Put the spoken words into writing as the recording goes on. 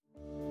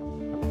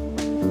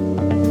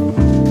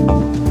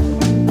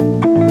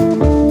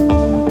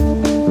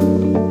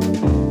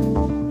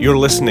You're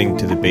listening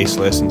to the Bass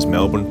Lessons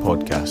Melbourne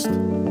podcast,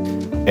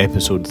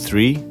 episode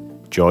 3,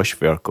 Josh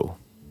Verco.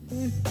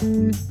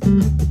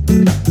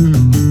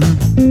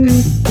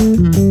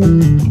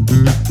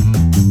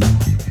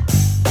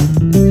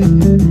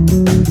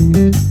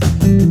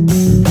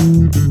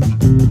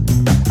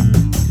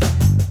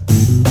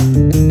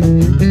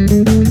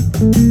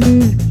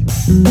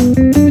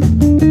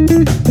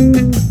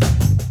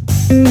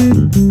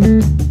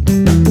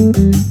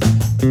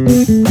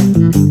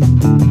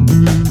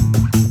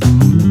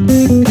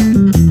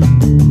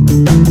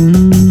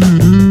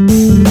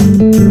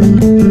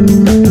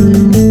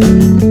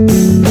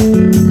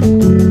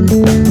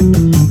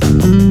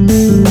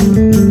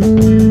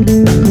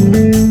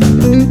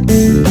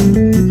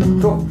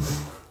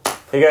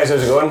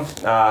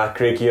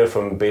 Craig here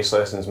from Bass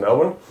Lessons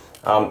Melbourne.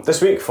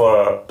 This week for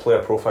our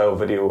player profile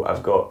video,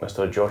 I've got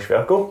Mr. Josh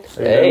Verco.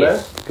 How you doing,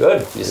 man?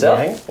 Good.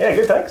 Yourself? Yeah,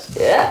 good, thanks.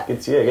 Yeah. Good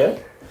to see you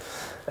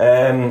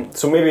again.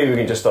 So maybe we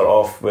can just start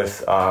off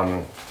with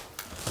tell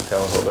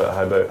us a little bit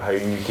about how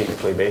you came to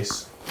play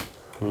bass.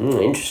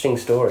 Interesting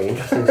story.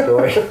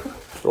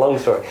 Long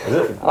story. Is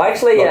it? I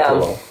actually Not too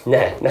long.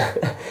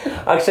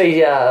 I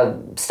actually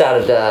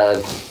started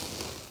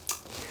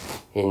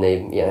in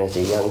the as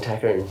a young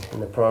tacker in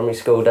the primary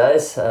school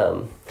days.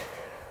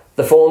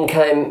 The form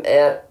came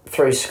out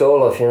through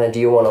school of do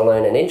you want to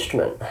learn an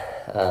instrument,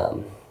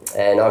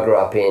 and I grew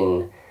up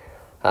in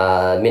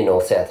mid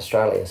north South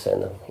Australia,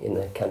 so in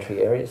the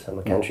country areas. I'm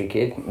a country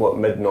kid. What,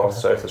 mid north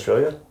South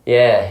Australia?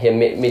 Yeah,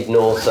 mid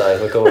north.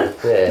 So we call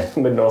it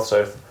Mid north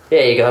South.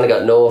 Yeah, you kind of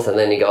got north, and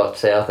then you got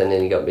south, and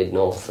then you got mid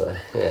north. So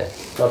yeah,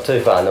 not too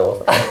far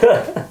north.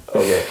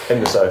 Okay, in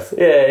the south.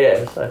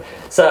 Yeah.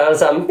 So I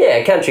was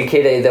a country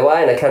kid either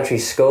way in a country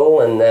school,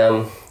 and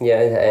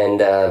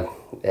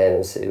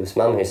it was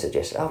Mum who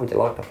suggested, would you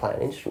like to play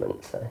an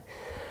instrument? So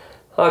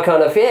I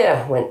kind of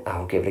went,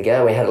 I'll give it a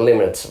go. We had a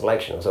limited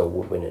selection. It was all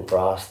woodwind and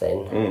brass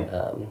then,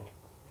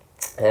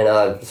 and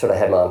I sort of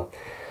had my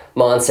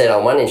mindset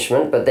on one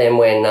instrument. But then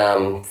when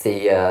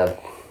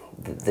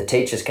the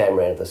teachers came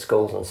around to the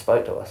schools and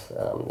spoke to us,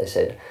 they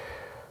said,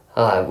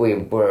 we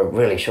were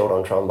really short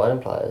on trombone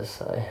players.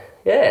 So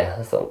yeah,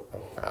 I thought,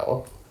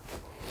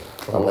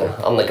 I'm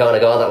the kind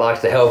of guy that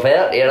likes to help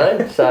out,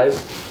 so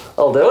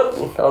I'll do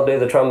it. I'll do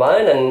the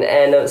trombone, and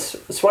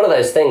it's one of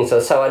those things.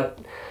 So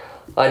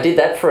I did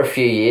that for a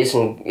few years,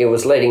 and it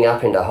was leading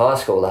up into high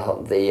school.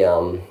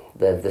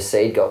 The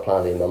seed got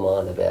planted in my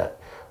mind about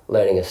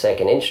learning a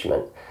second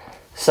instrument.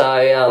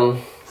 So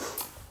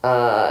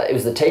it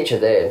was the teacher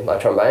there, my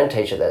trombone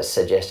teacher, that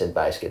suggested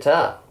bass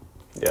guitar.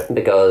 Yeah.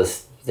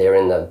 Because they're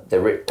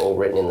all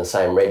written in the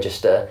same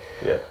register.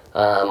 Yeah.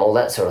 All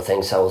that sort of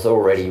thing. So I was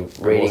already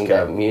reading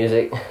about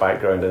music.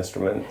 Background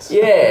instruments.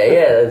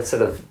 Yeah.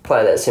 Sort of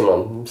play that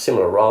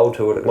similar role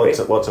to it. Lots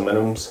of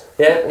minimums.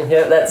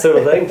 Yeah, that sort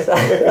of thing. So,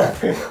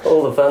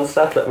 all the fun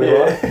stuff that we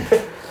like.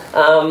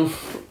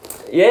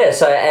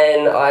 So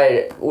and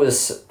I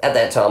was at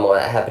that time. I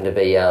happened to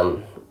be. I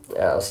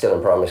was still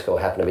in primary school.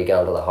 Happened to be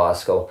going to the high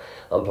school.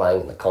 I'm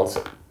playing in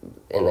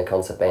the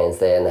concert bands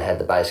there, and they had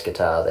the bass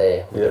guitar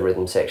there with the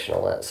rhythm section,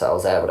 all that. So I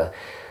was able to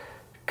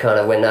kind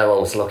of, when no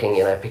one was looking,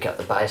 pick up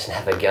the bass and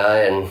have a go.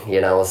 And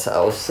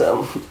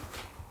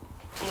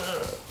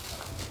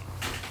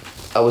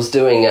I was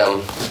doing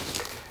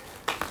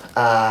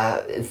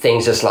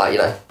things just like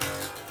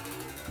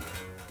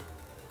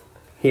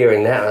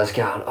hearing that, I was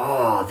going,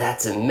 oh,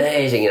 that's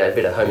amazing, a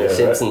bit of Homer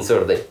Simpson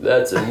sort of thing.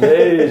 That's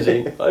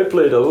amazing. I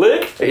played a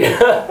lick.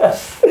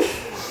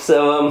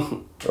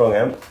 So wrong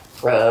amp.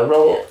 Wrong.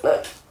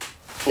 No.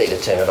 Need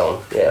to turn it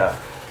on. Yeah.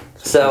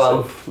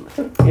 So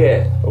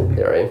Oh,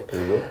 there I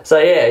am. So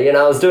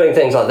I was doing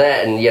things like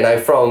that, and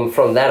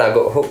from that I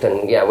got hooked,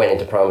 and went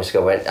into primary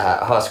school,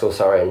 high school,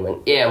 and went,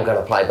 I'm going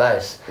to play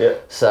bass. Yeah.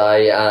 So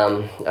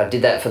I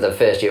did that for the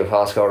first year of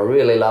high school. I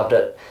really loved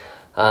it.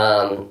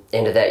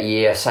 End of that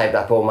year, I saved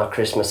up all my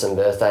Christmas and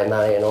birthday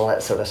money and all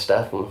that sort of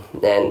stuff,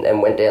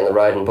 and went down the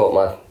road and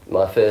bought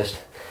my first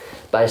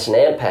bass and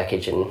amp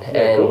package, and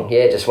cool.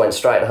 Just went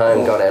straight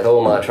home, got out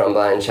all my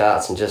trombone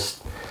charts, and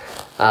just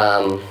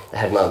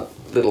had my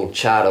little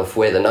chart of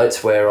where the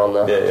notes were on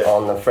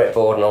the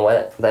fretboard and all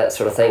that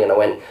sort of thing. And I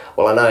went,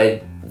 well, I know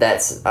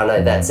that's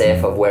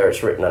F of where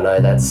it's written, I know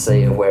that's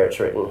C of where it's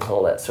written,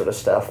 all that sort of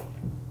stuff.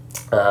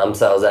 So I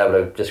was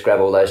able to just grab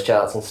all those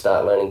charts and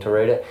start learning to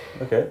read it.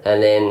 Okay.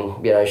 And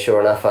then, sure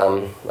enough, I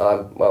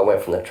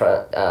went from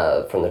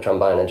the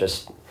trombone and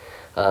just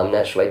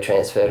naturally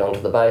transferred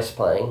onto the bass,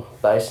 playing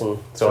bass. And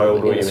so how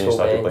old were you when you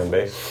started playing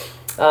bass?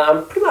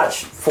 Pretty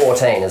much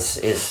 14 is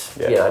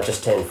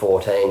just turned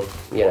 14.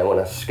 When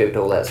I scooped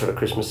all that sort of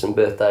Christmas and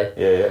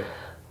birthday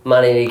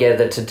money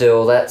together to do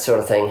all that sort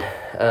of thing.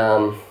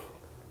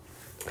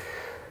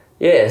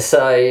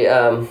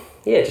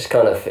 Just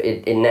kind of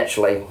it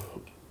naturally.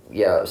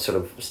 I sort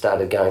of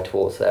started going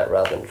towards that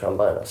rather than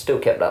trombone. I still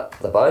kept up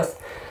the both,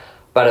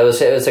 but it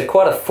was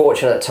quite a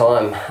fortunate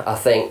time. I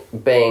think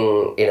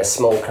being in a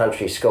small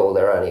country school,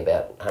 there are only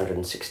about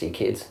 160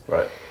 kids.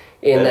 Right.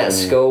 In that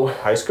school.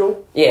 High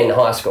school? Yeah, in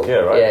high school. Yeah,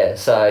 right. Yeah,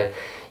 so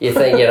you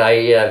think,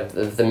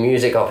 the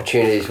music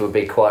opportunities would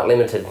be quite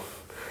limited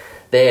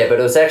there. But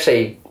it was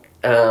actually,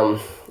 at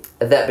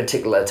that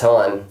particular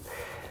time,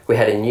 we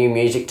had a new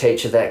music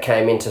teacher that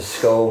came into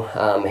school.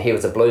 He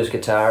was a blues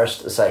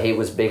guitarist, so he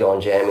was big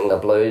on jamming the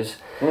blues.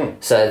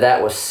 So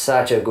that was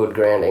such a good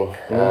grounding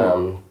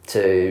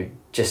to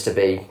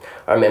be.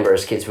 I remember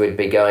as kids we'd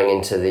be going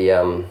into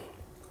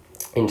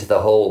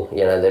the hall.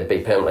 There'd be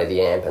permanently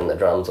the amp and the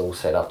drums all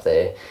set up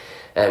there,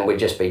 and we'd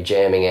just be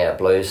jamming out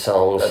blues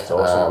songs. That's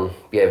awesome.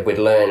 We'd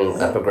learn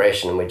a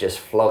progression and we'd just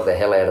flog the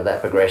hell out of that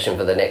progression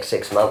for the next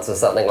 6 months or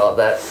something like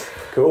that.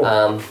 Cool.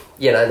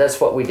 That's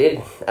what we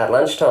did at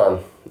lunchtime.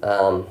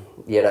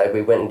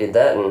 We went and did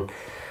that, and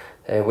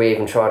we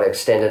even tried to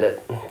extend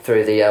it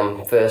through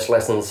the first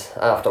lessons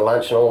after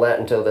lunch and all that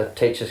until the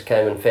teachers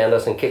came and found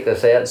us and kicked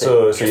us out.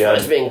 So you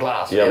had to be in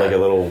class. You had like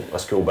a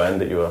school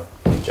band that you were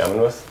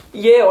jamming with?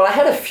 Yeah, well, I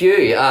had a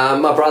few.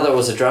 My brother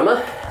was a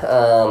drummer.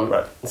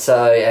 Right.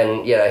 So,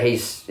 and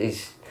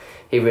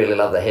he really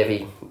loved the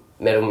heavy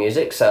metal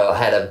music. So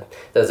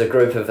there was a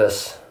group of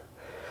us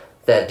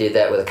that did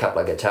that with a couple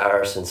of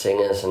guitarists and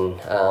singers, and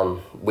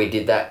we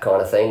did that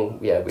kind of thing.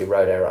 We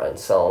wrote our own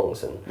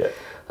songs, and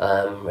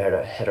we had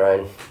our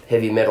own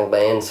heavy metal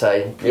band. So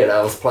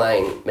I was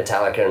playing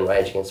Metallica and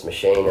Rage Against the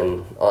Machine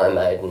and Iron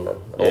Maiden and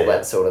all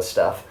that sort of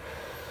stuff.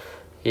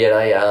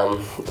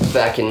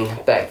 Back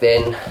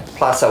then.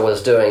 Plus, I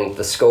was doing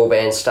the school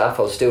band stuff.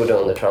 I was still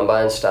doing the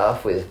trombone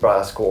stuff with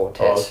brass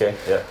quartets. Oh, okay,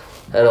 yeah.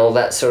 And all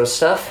that sort of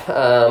stuff.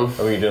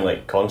 Were you doing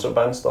like concert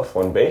band stuff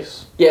on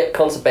bass? Yeah,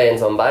 concert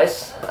bands on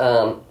bass.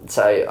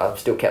 So I've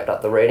still kept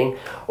up the reading.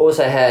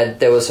 Also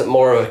there was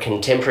more of a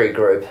contemporary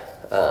group.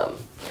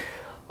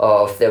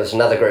 There was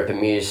another group of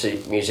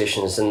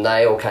musicians, and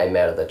they all came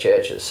out of the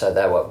churches. So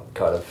they were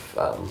kind of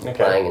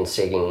playing and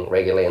singing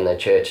regularly in their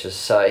churches.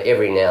 So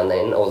every now and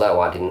then, although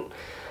I didn't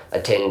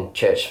attend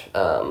church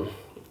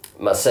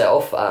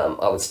myself,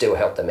 I would still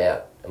help them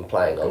out and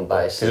playing on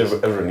bass. Because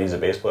everyone needs a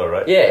bass player,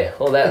 right? Yeah,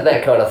 well,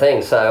 that kind of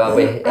thing. So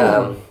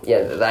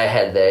they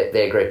had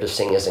their group of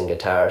singers and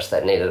guitarists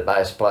that needed a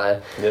bass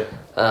player. Yep.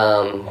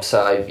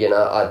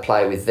 I'd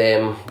play with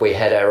them. We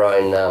had our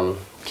own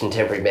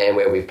contemporary band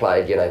where we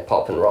played,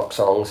 pop and rock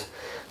songs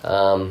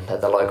at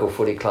the local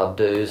footy club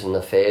dues and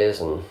the fairs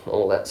and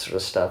all that sort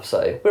of stuff.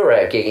 So we were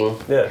out gigging,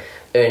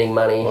 earning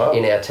money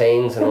in our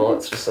teens and all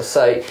that sort of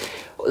stuff.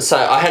 So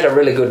I had a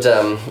really good,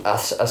 I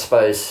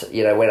suppose,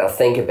 when I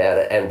think about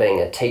it, and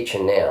being a teacher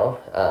now,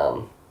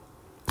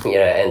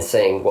 and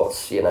seeing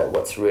what's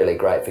really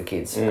great for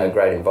kids, a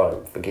great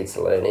environment for kids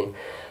to learn in.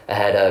 I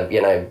had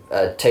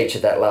a teacher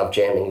that loved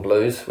jamming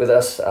blues with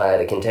us. I had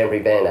a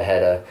contemporary band. I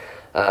had a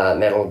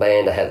metal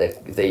band. I had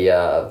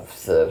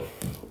the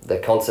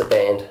concert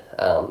band.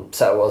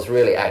 So I was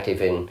really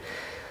active in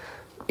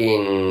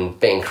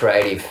being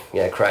creative,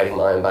 creating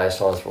my own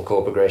bass lines from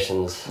chord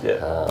progressions.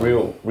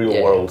 Real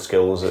world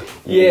skills that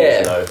you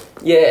need to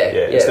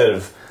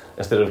know.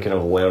 Instead of kind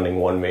of learning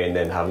one way and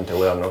then having to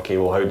learn, okay,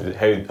 well, how do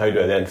I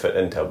then fit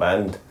into a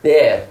band?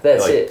 Yeah,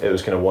 that's it. It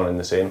was kind of one and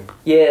the same.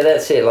 Yeah,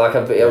 that's it. Like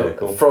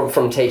cool.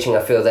 from teaching,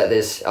 I feel that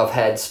I've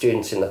had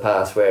students in the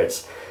past where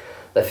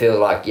they feel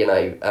like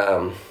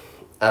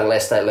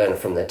unless they learn it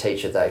from their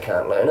teacher, they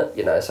can't learn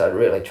it, so I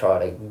really try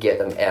to get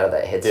them out of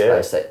that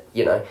headspace that,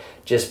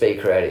 just be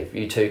creative.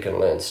 You too can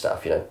learn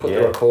stuff, put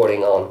the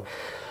recording on.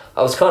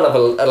 I was kind of a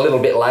little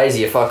bit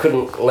lazy. If I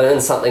couldn't learn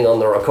something on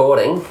the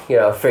recording,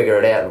 figure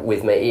it out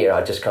with my ear,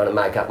 I'd just kind of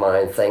make up my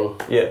own thing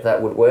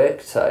that would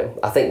work. So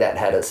I think that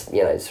had its,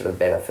 sort of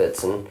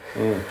benefits and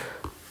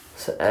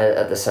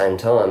at the same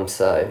time.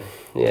 So,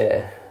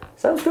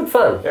 so it was good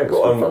fun. Yeah,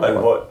 cool.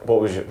 And what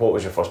was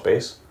your first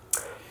bass?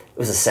 It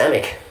was a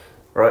Samick.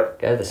 Right.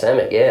 Go the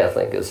Samick, I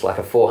think it was like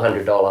a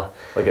 $400.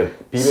 Like a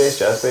P-bass,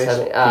 jazz bass?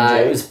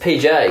 It was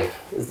PJ.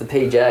 It was the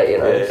PJ,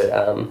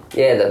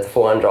 the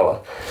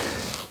 $400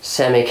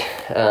 Samick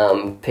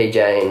PJ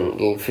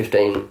and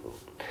 15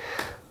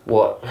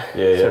 watt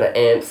sort of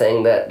amp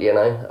thing that,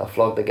 I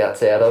flogged the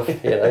guts out of,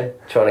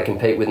 trying to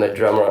compete with my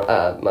drummer,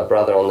 my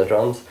brother on the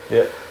drums.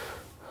 Yeah.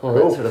 All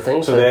that sort of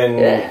thing.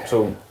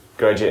 So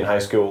graduating high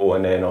school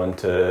and then on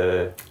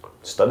to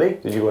study?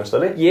 Did you go and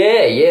study?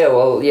 Yeah,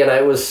 well,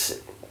 it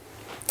was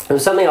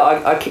something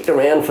I kicked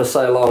around for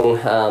so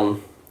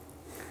long,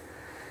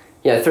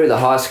 through the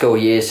high school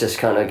years, just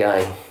kind of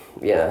going,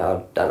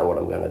 I don't know what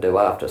I'm going to do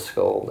after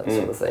school, that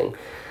sort of thing.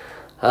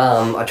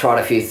 I tried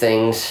a few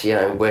things,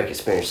 work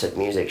experience at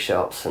music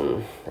shops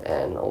and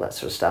all that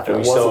sort of stuff. Were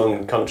you still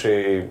in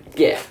country?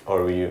 Yeah.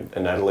 Or were you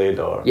in Adelaide?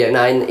 Or? Yeah,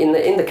 no,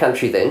 in the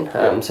country then,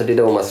 so I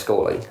did all my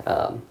schooling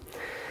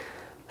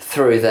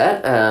through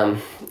that.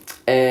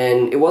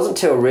 And it wasn't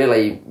until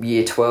really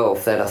year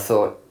 12 that I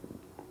thought,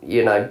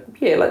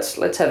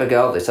 let's have a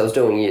go at this. I was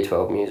doing year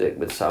 12 music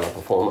with solo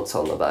performance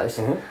on the bass.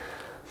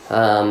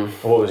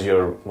 What was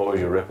your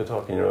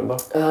repertoire? Can you remember?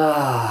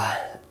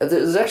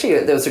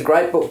 There was a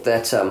great book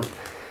that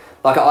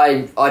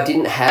I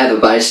didn't have a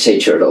bass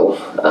teacher at all.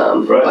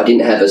 Right. I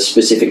didn't have a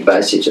specific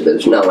bass teacher. There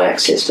was no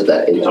access to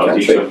that in the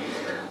country.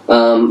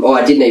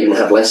 I didn't even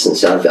have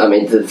lessons. I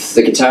mean, the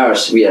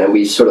guitarist,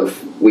 we sort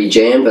of we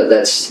jammed, but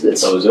that's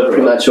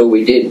pretty much all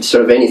we did.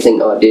 Sort of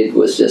anything I did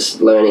was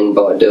just learning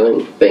by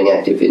doing, being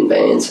active in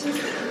bands.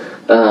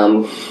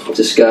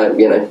 Just go,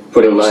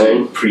 put in my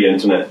own.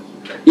 Pre-internet.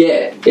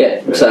 Yeah.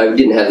 So we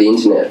didn't have the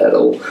internet at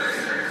all.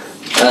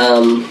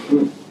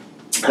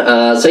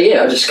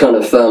 I just kind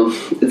of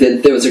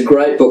there was a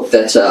great book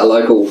that a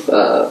local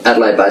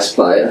Adelaide bass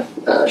player,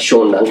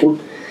 Sean Duncan.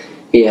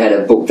 He had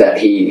a book that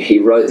he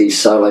wrote these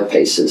solo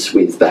pieces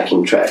with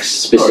backing tracks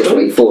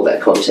specifically for that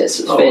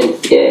contest.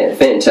 It's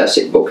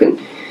fantastic book, and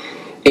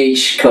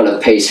each kind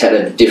of piece had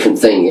a different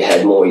thing. You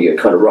had more your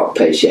kind of rock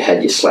piece, you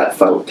had your slap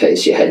funk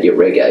piece, you had your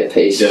reggae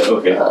piece,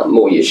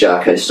 more your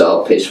Jaco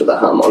style piece with the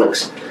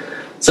harmonics.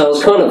 So I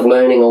was kind of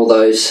learning all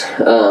those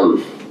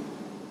kind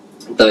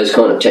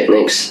of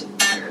techniques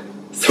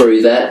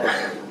through that.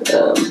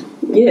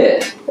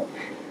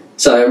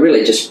 So I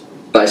really just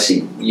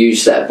basically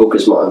used that book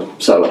as my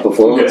solo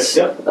performance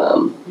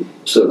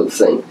sort of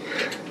thing,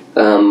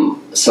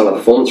 solo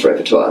performance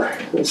repertoire.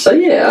 So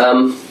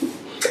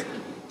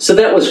so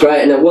that was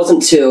great, and it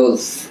wasn't till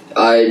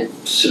I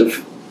sort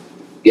of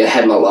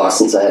had my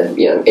license. I had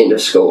end of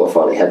school. I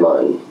finally had my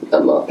own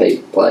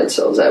MRP plate,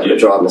 so I was able to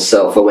drive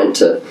myself. I went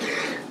to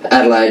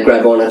Adelaide,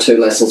 grabbed 1 or 2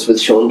 lessons with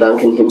Sean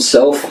Duncan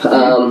himself.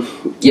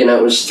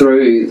 It was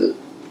through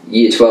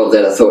year 12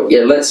 that I thought,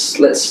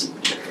 let's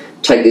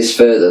take this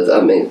further.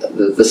 I mean,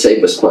 the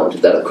seed was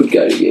planted that I could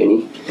go to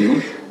uni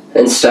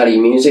and study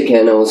music,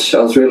 and I was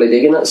really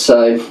digging it.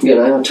 So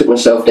I took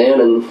myself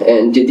down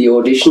and did the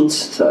auditions.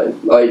 So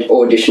I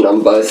auditioned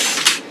on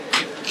both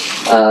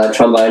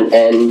trombone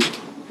and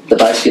the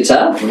bass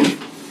guitar,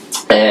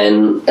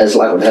 and as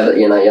luck would have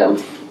it,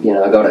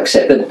 I got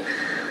accepted.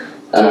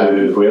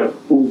 Where?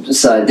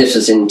 So this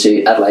was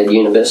into Adelaide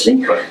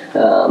University,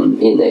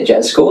 in their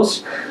jazz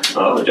course.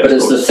 Oh, but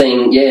as the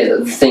thing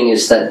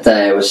is that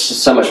they were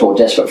so much more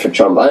desperate for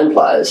trombone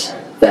players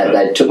that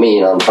they took me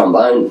in on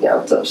trombone.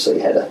 Obviously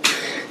had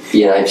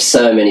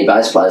so many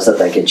bass players that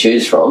they could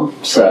choose from.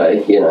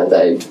 So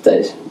they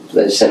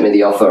sent me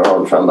the offer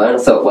on trombone. I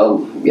thought,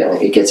 well,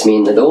 it gets me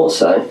in the door.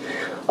 So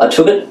I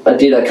took it. I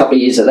did a couple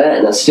of years of that,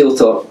 and I still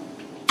thought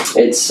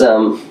it's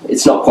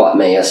not quite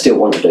me. I still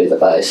want to do the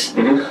bass.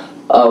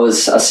 I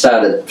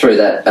started through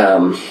that.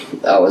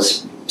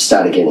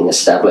 Started getting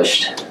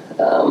established.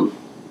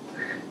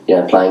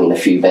 Playing in a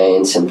few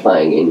bands and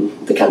playing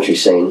in the country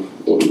scene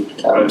in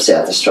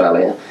South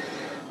Australia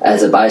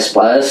as a bass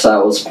player.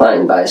 So I was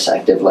playing bass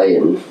actively,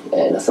 and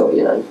I thought,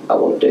 I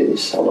want to do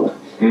this. I want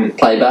to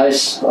play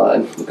bass.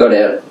 I got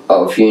out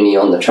of uni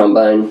on the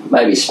trombone,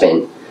 maybe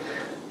spent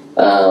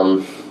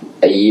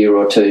a year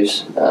or two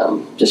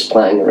just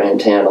playing around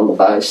town on the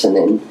bass, and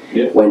then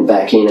went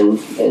back in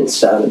and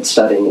started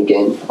studying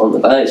again on the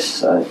bass.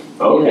 So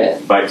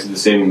back to the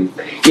same.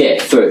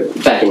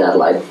 Back in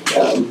Adelaide.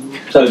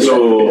 From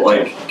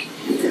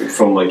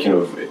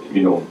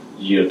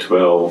year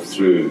 12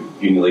 through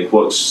uni,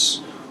 what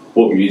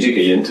music are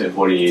you into?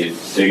 What are you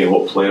digging?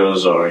 What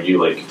players are you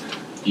like?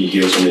 You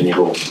hear something and you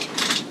go,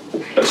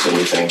 that's the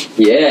new thing.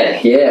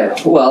 Yeah.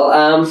 Well,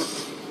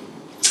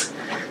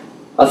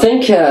 I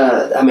think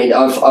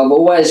I've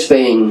always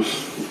been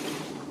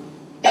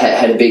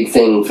had a big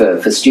thing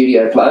for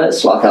studio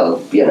players. Like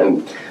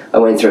I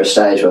went through a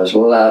stage where I was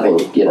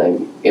loving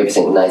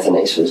everything Nathan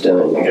East was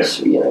doing. I was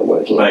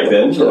working back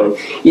then.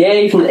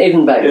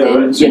 Even back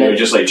then. Right. So you were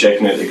just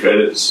checking out the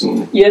credits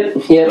and.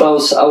 Yep. I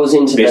was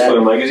into Bass that.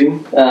 Player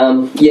magazine.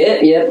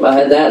 I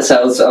had that. So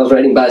I was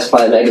reading Bass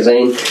Player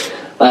magazine.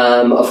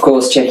 Of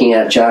course, checking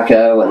out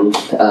Jaco and.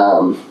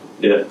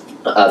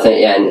 I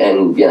think,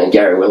 and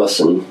Gary Willis,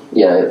 and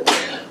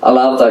I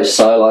love those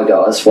solo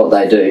guys, what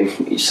they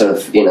do, sort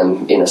of in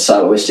a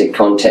soloistic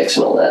context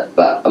and all that.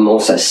 But I'm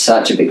also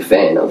such a big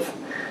fan of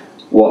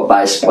what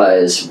bass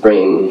players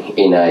bring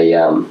in a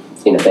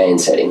band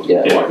setting.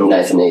 Cool.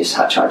 Nathan East,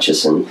 Hutch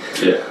Hutchison,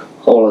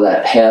 all of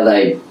that. How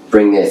they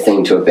bring their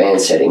thing to a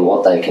band setting,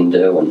 what they can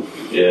do, and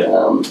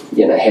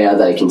how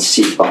they can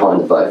sit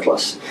behind the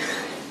vocalist.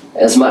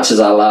 As much as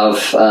I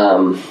love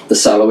the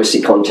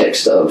soloistic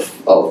context of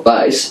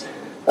bass,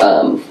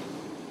 I'm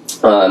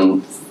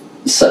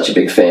such a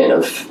big fan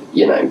of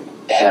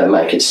how to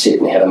make it sit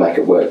and how to make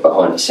it work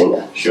behind a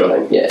singer.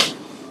 Sure.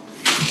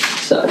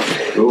 So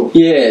cool.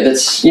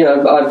 That's I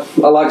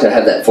like to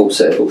have that full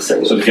circle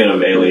thing. So the kind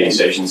of LA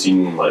session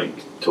scene, like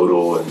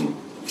Toto, and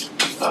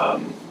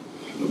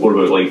what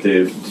about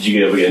did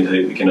you ever get into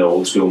the kind of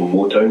old school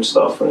Motown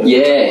stuff? Right?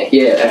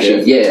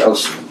 I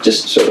was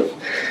just sort of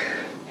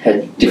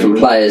had different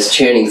players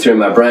churning through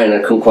my brain.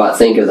 I couldn't quite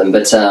think of them,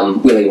 but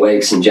Willie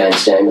Weeks and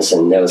James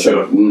Jamerson, there was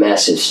a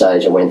massive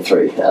stage I went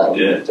through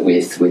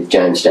with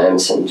James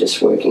Jamerson,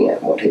 just working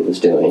out what he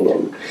was doing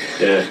and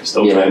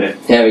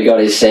how he got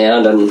his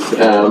sound, and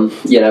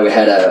we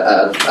had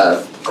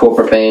a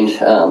corporate band.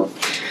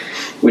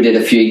 We did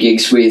a few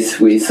gigs with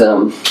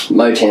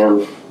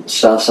Motown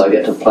stuff, so I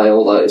get to play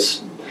all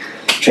those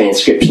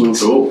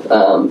transcriptions in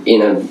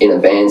a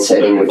band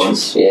setting, which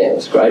was it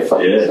was great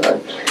fun.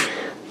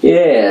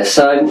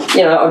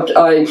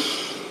 I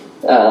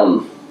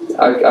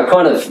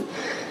kind of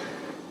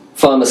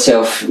find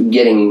myself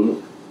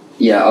getting,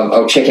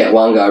 I'll check out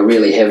one guy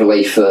really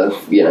heavily for,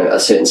 a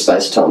certain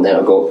space of time, then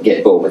I'll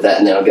get bored with that,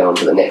 and then I'll go on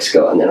to the next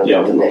guy, and then I'll go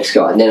on to the next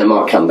guy, and then I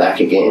might come back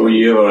again. Were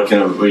you ever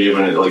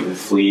into like the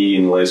Flea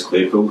and Les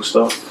Claypool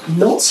stuff?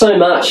 Not so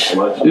much.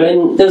 I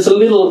mean, there's a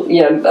little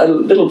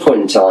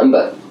point in time,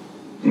 but,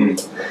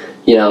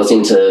 I was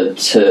into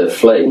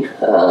Flea,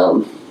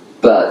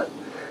 but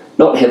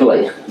not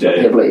heavily.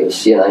 Heavily. It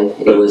was,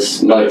 it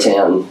was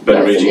Motown.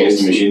 But Rage Against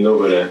the Machine,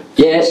 though,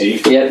 Yeah.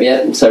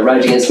 So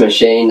Rage Against the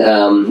Machine,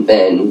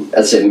 and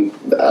as I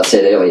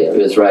said earlier, it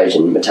was Rage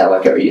and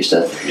Metallica. I used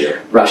to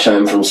rush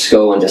home from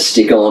school and just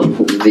stick on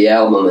the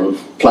album and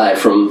play it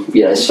from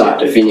start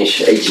to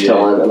finish each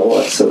time and all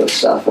that sort of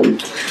stuff.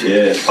 And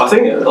I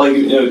think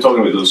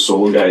talking about those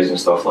soul guys and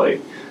stuff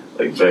like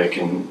Beck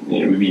and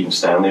maybe even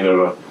Stanley, or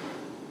whatever.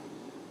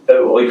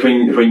 Like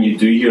when you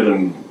do hear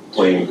them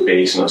playing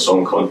bass in a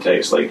song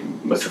context, like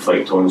with the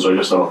Flight Tones or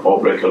just on a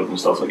pop record and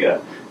stuff like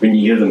that, when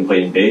you hear them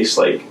playing bass,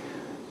 like,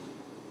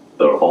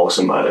 they're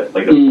awesome at it.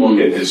 Like, the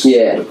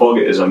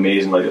pocket is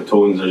amazing. Like, the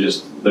tones are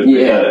they're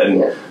great at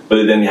it.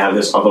 But then you have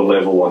this other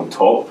level on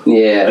top.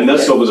 And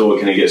that's always what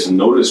kind of gets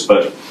noticed.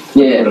 But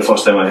the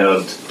first time I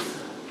heard,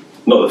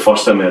 not the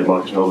first time I heard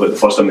Marcus Miller, but the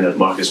first time I heard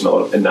Marcus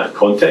Miller in that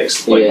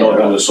context, not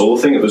doing the solo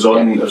thing. It was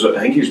on. I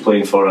think he was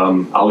playing for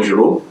Al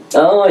Jarreau.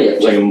 Oh yeah,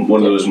 like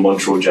one of those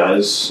Montreux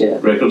jazz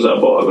records that I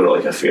bought. I got it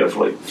like a fair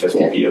for like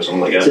 50p or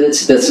something like that.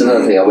 So that's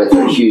another thing. I went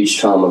through a huge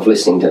time of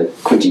listening to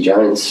Quincy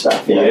Jones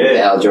stuff,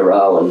 Al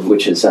Jarreau, and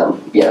which is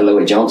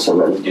Louis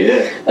Johnson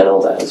and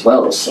all that as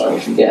well. So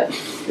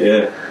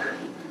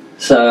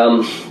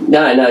So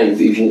no,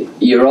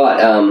 you're right,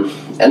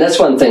 and that's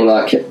one thing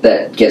like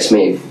that gets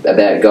me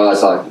about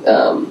guys like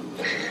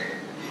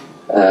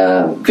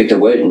Victor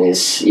Wooten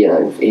is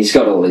he's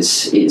got all his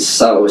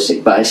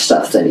soloistic bass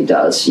stuff that he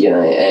does,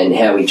 and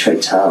how he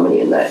treats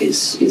harmony, and that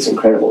is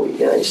incredible.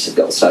 He's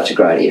got such a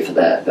great ear for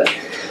that. But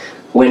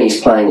when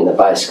he's playing in a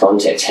bass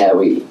context, how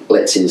he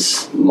lets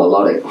his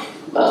melodic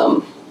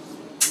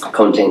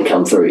content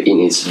come through in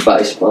his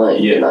bass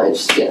playing.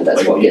 That's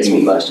like what gets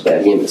me most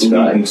about him. It's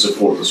great. You can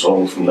support the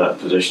song from that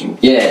position.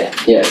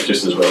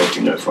 Just as well as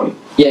being out front.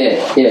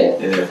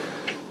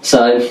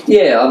 So I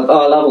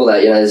love all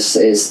that.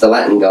 Is the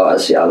Latin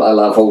guys. I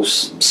love all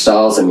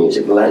styles of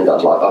music. The Latin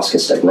guys like Oscar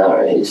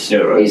Stagnaro.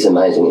 He's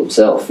amazing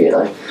himself.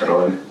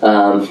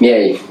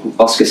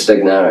 Oscar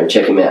Stagnaro.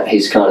 Check him out.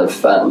 He's kind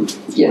of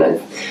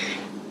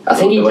I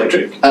think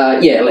Electric.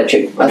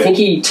 Electric. Okay. I think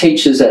he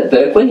teaches at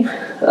Berkeley.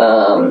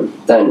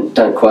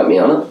 Don't quote me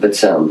on it,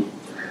 but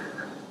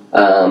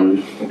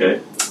okay.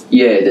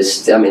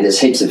 There's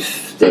heaps of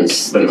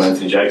there's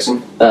Anthony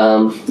Jackson.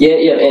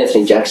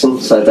 Anthony Jackson.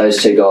 So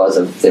those two guys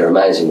they're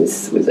amazing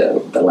with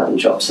the Latin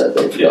chops that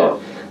they've got.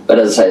 But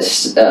as I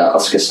say,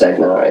 Oscar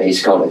Stagnaro,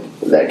 he's kind of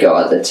that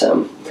guy that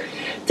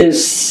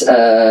there's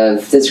a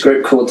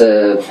group called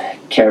the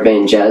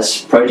Caribbean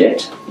Jazz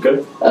Project,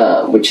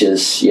 which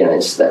is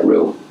it's that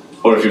real.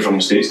 Or if you're from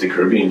the States, the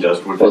Caribbean Jazz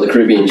Project. Or the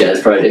Caribbean Jazz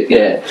Project,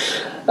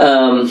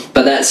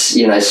 but that's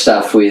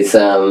stuff with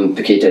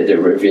Paquito de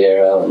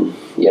Rivera and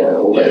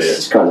all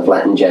those kind of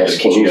Latin jazz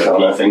king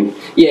kind of thing.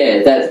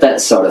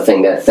 That sort of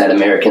thing, that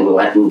American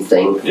Latin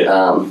thing,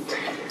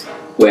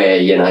 where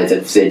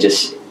they're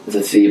just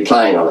the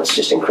playing on it's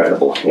just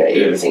incredible.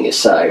 Everything is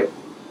so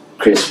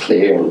crisp,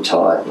 clear, and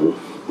tight, and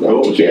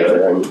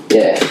together, and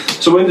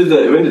So when did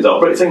the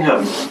upright thing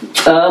happen?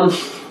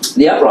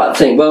 The upright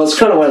thing, well, it's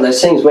kind of one of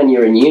those things when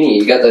you're in uni,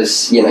 you got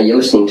those, you're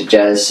listening to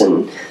jazz,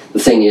 and the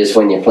thing is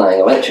when you're playing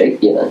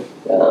electric, give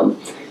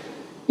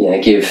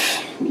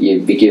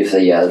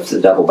the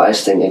double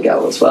bass thing a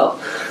go as well.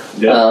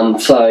 I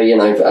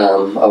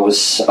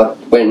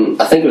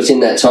think it was in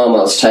that time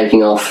I was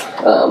taking off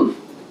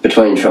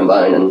between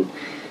trombone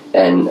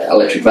and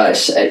electric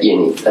bass at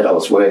uni that I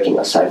was working.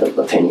 I saved up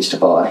the pennies to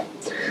buy.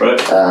 Right.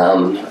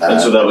 And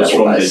so that was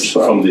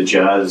from the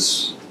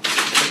jazz,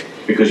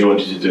 because you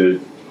wanted to do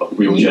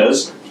real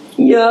jazz?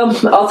 Yeah,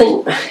 I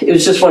think it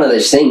was just one of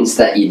those things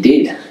that you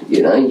did,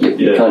 you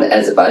kind of,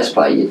 as a bass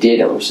player, you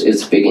did. It was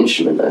a big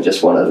instrument. I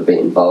just wanted to be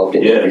involved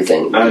in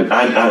everything. I think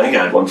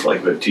I had one for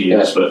like about 2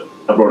 years, but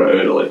I brought it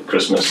out at like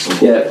Christmas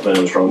when I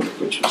was drunk,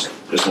 which was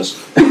Christmas.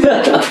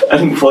 I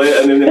didn't play it,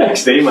 and then the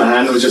next day my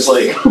hand was just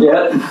like...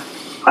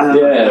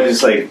 I was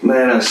just like,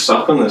 man, I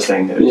suck on this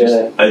thing. It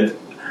was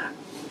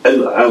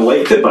I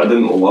liked it, but I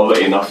didn't love it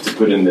enough to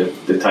put in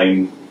the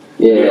time.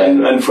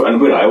 And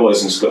where I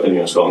was in Scotland,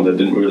 it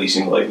didn't really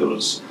seem like there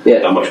was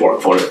that much work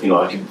for it.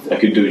 I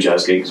could do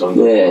jazz gigs on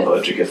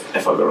electric if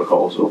I could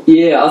recall. So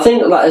I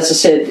think, like as I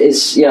said,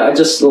 it's I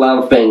just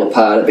love being a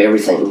part of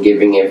everything,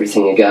 giving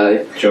everything a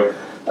go. Sure.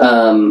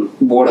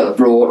 What it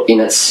brought in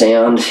its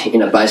sound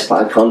in a bass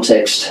player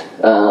context.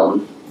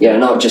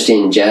 Not just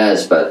in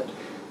jazz, but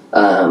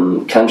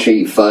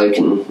country, folk,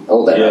 and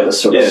all that other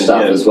sort of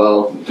stuff as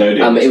well.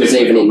 It was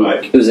even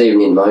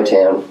in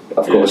Motown.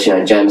 Of course,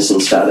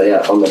 Jameson started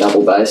out on the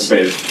double bass.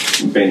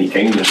 Benny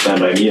King, Stand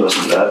By Me,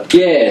 listen to that.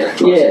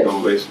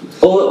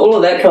 All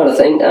of that kind of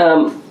thing.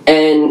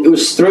 And it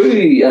was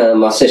through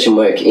my session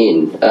work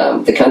in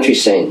the country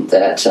scene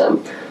that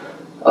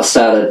I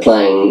started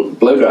playing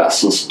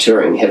bluegrass and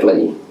touring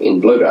heavily in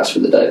bluegrass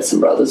with the Davidson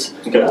Brothers,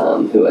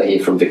 who are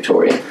here from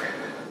Victoria.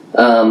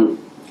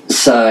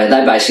 So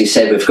they basically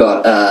said, we've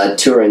got a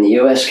tour in the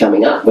US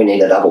coming up, we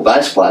need a double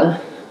bass player.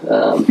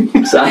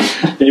 So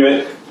you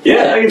went,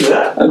 yeah, I can do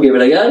that. I'll give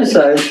it a go.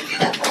 So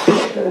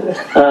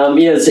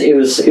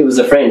it was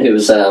a friend who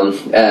was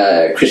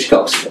Chris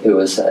Cox, who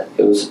was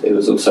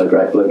also a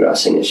great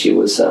bluegrass singer.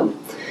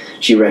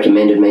 She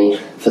recommended me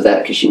for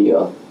that because she knew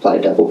I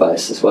played double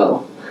bass as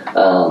well.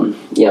 I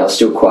was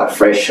still quite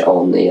fresh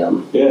on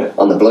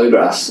the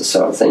bluegrass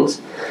side of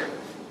things.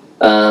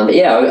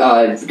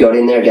 I got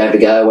in there, gave it a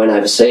go, went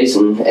overseas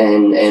and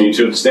you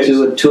toured the States?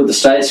 Toured the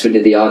States. We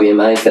did the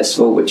IBMA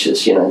festival, which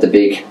is the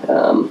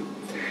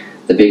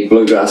big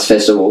bluegrass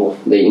festival,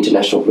 the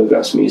International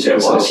Bluegrass Music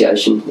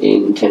Association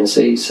in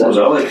Tennessee. So what was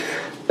that like?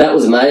 That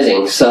was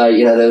amazing. So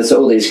there was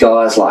all these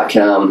guys like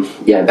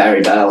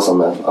Barry Bales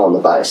on the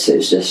bass.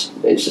 It's just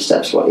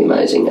absolutely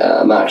amazing.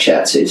 Mark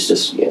Schatz, who's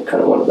just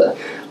kind of one of the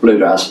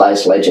bluegrass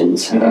bass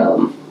legends.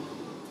 Mm-hmm.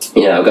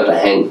 I got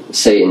to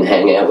see and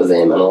hang out with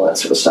them and all that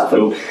sort of stuff.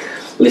 Cool.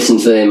 And listen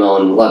to them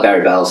on, like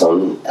Barry Bales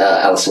on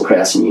Alison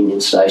Krauss and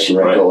Union Station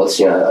Records.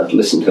 Right. I'd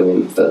listened to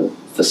him for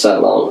so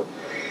long.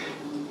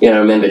 I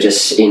remember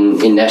just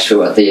in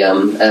Nashville at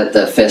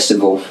the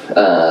festival,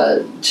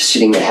 just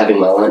sitting there having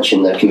my lunch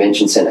in the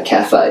convention centre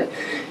cafe.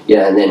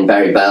 And then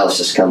Barry Bales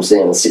just comes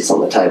down and sits on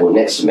the table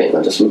next to me, and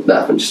I just looked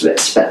up and just about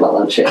spat my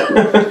lunch out.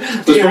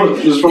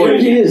 There's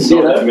probably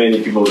not that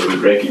many people that would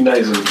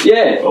recognise him.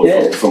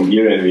 From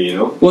here anyway,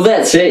 Well,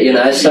 that's it,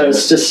 So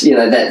it's just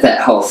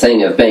that whole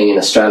thing of being in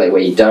Australia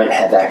where you don't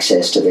have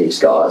access to these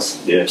guys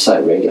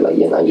so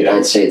regularly. You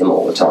don't see them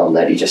all the time.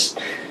 That he just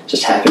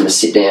happened to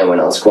sit down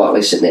when I was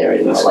quietly sitting there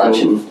eating my lunch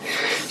and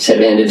sat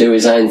down to do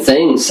his own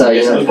thing. So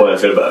there's probably a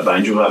fair bit of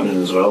banjo happening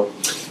as well.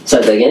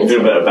 Say that again? A fair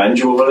bit of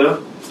banjo over there.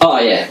 Oh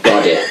yeah,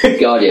 God yeah.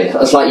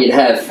 It's like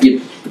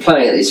you'd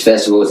playing at these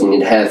festivals and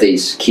you'd have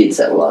these kids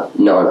that were like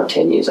 9 or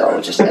 10 years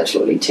old just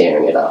absolutely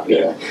tearing it up,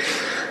 and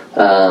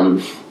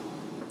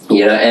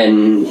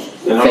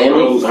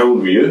family. How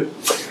old were you?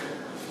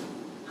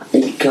 I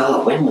think,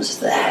 God, when was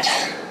that?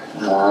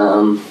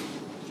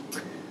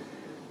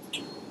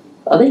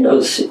 I think it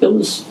was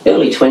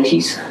early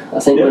 20s, I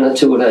think, when I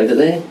toured over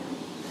there.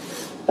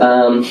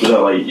 Was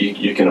that like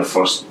you kind of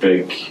first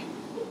big,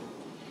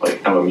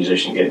 like, I'm a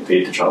musician getting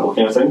paid to travel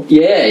kind of thing?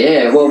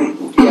 Yeah. Well,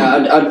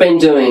 I'd been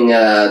doing,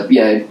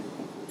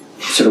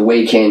 sort of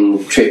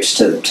weekend trips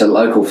to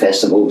local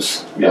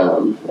festivals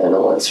and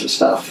all that sort of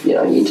stuff,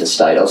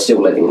 interstate. I was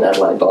still living in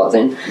Adelaide by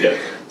then. Yeah.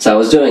 So I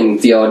was doing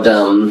the odd,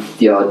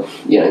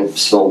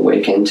 small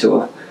weekend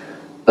tour.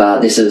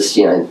 But this is,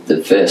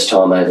 the first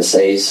time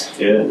overseas.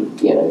 Yeah.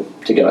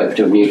 To go over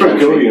to a new country.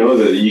 It's pretty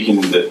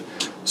cool, that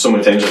so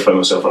many times I find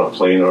myself on a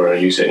plane or a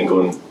new setting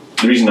going,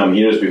 the reason I'm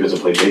here is because I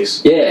play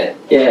bass. Yeah.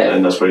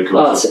 And that's pretty cool.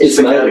 Oh, it's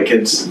like the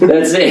kids.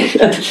 That's it.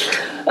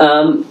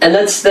 And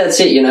that's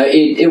it,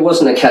 It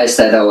wasn't a case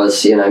that I was,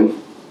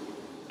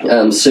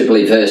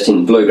 superly versed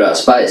in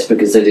bluegrass bass,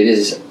 because it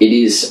is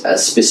a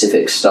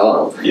specific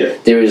style. Yeah.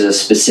 There is a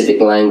specific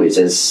language.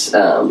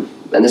 And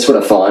that's what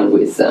I find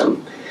with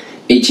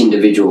each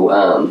individual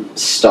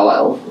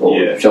style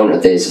or genre.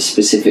 There's a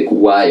specific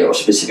way or a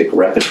specific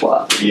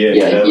repertoire.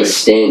 Your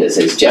standards,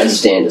 there's jazz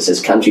standards,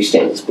 there's country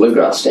standards,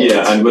 bluegrass standards.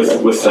 Yeah, and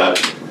with that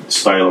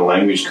style and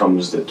language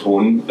comes the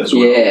tone as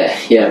well. Yeah.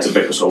 That's a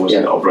bit what's always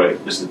in the upright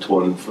is the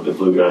tone for the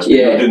bluegrass.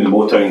 But doing the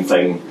Motown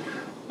thing,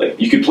 like,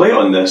 you could play it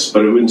on this,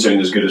 but it wouldn't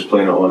sound as good as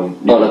playing it on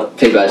a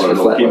P-bass with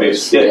flat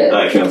P-bass.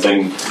 That kind of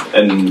thing.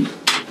 And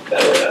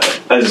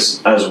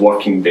as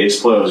working bass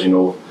players,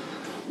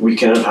 we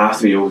kind of have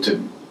to be able to,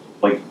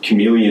 like,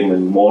 chameleon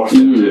and morph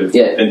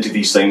into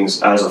these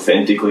things as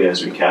authentically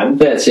as we can.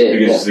 That's it.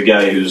 Because the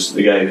guy who's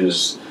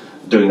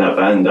doing that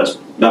band,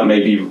 that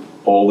may be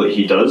all that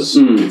he does.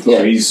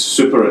 So he's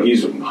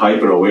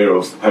hyper aware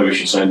of how we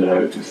should sound and how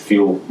to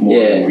feel more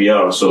than we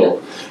are.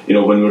 So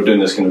when we're doing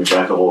this kind of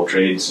jack of all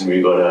trades, and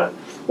we've got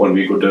one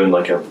week we're doing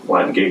like a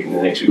Latin gig, and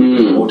the next week we're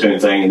doing a Motown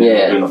thing, and then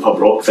we're doing a pub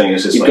rock thing.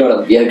 It's just you've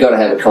got to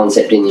have a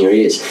concept in your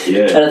ears.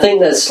 Yeah. And I think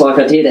that's like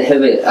I did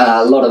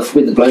a lot of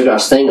with the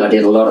bluegrass thing. I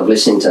did a lot of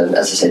listening to,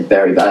 as I said,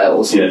 Barry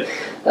Bales. Yeah.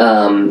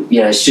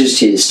 It's just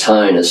his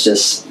tone. It's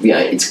just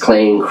it's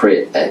clean,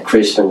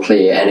 crisp and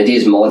clear, and it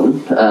is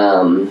modern.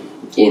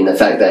 In the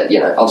fact that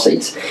obviously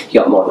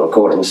you got modern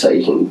recordings, so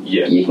you can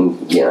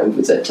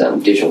with that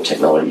digital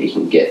technology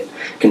you can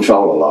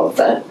control a lot of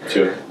that.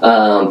 Sure.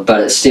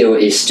 But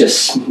he's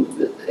just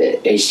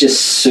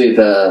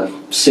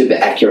super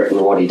accurate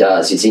in what he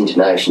does. His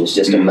intonation is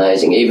just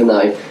amazing, even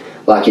though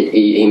like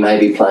he may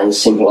be playing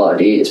simple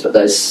ideas, but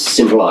those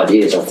simple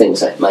ideas are things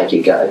that make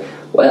you go,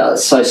 wow,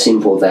 it's so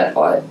simple that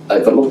I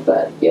overlooked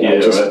that.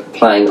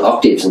 Playing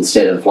octaves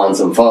instead of ones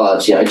and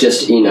fives,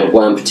 just in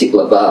one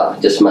particular bar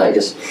just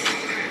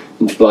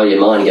blow your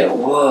mind and go,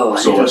 whoa.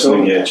 So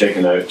listening,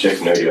 checking out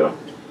your...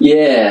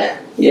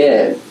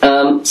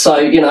 So,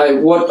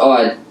 what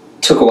I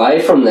took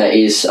away from that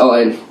is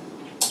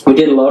we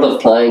did a lot of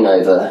playing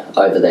over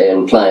there,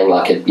 and playing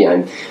like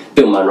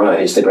Bill Monroe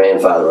is the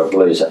grandfather of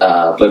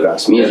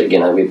bluegrass music. You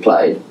know, we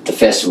played the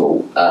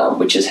festival,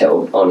 which is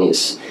held on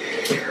his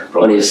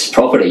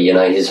property, you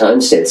know, his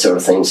homestead sort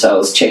of thing. So I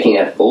was checking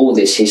out all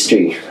this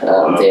history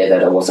there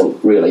that I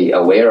wasn't really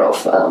aware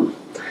of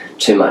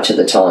too much at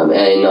the time.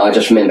 And I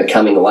just remember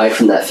coming away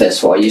from that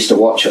festival. I used to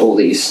watch all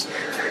these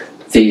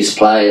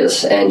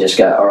players and just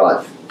go, all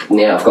right,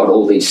 now I've got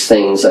all these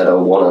things that I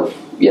want to,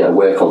 you know,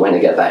 work on when I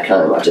get back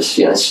home. I just,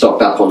 you know,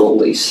 stocked up on all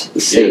these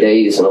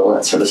CDs and all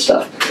that sort of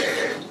stuff.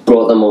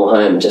 Brought them all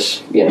home and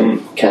just, you know,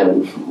 came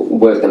and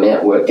worked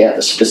out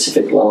the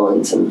specific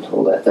lines and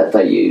all that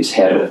they use,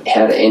 how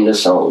to end a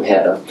song,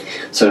 how to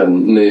sort of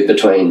move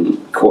between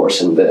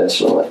chorus and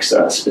verse and all that, because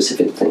there are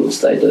specific things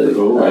they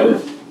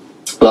do.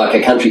 Like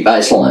a country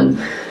bass line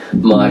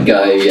might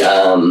go,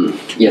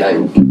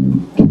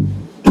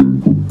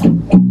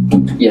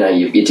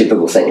 your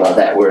typical thing like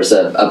that, whereas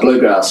a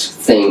bluegrass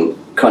thing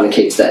kind of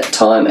keeps that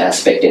time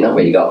aspect in it,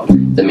 where you got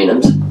the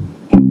minims.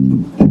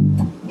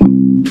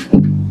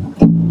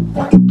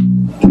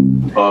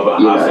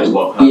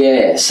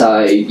 Yeah,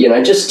 so, you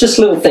know, just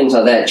little things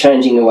like that,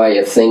 changing your way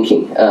of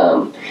thinking.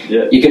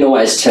 You can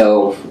always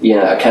tell, you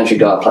know, a country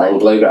guy playing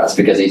bluegrass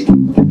because he's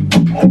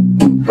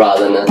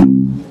rather than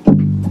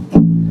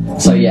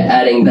so you're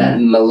adding that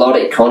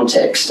melodic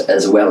context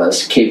as well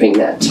as keeping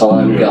that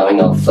time going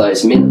off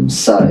those minims.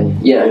 So,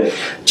 you know,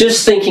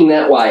 just thinking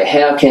that way,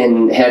 how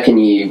can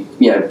you,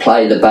 you know,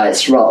 play the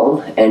bass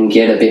role and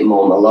get a bit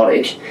more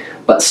melodic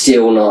but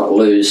still not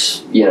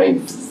lose, you know,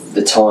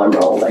 the time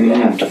role that you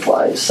have to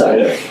play.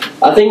 So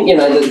I think, you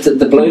know,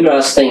 the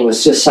bluegrass thing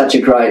was just such a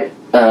great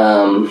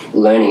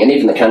learning, and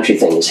even the country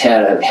thing is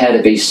how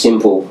to be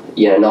simple,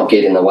 you know, not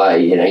get in the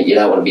way. You know, you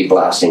don't want to be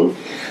blasting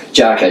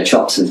Jarko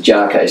chops with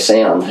Jarko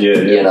sound,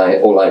 you know,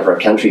 all over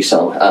a country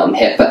song.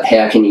 But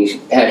how can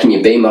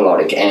you be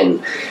melodic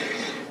and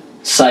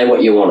say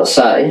what you want to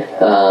say,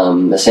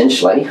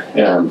 essentially,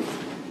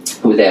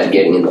 without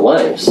getting in the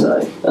way?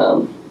 So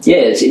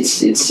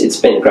it's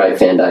been a great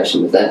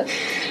foundation with that.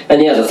 And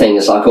the other thing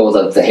is, like, all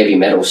the heavy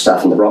metal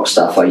stuff and the rock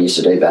stuff I used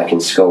to do back in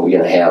school, you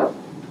know, how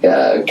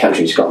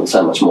country's gotten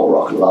so much more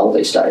rock and roll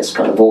these days.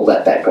 Kind of all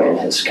that background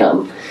has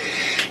come,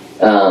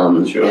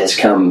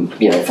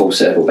 you know, full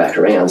circle back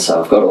around.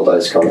 So I've got all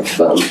those kind of,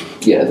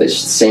 you know, there's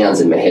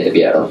sounds in my head to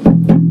be able to,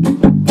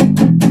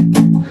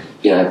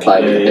 you know,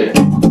 play with it.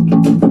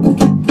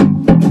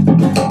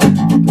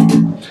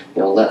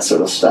 You know, all that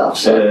sort of stuff.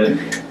 So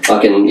I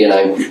can, you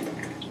know,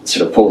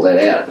 sort of pull that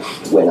out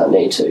when I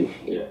need to.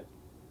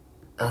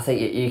 I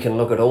think you can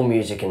look at all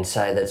music and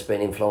say that's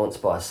been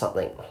influenced by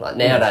something. Like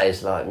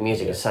nowadays, like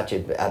music is such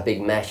a big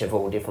mash of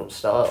all different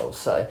styles.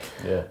 So,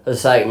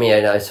 as I say,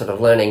 you know, sort of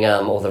learning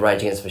all the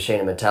Rage Against the Machine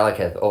and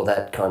Metallica, all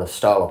that kind of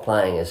style of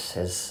playing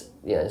has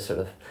you know, sort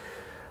of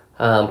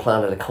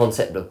planted a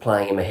concept of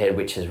playing in my head,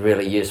 which is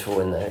really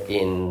useful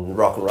in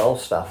rock and roll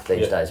stuff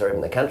these days, or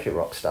even the country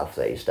rock stuff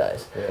these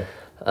days.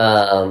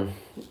 Hello,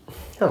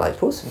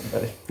 Puss.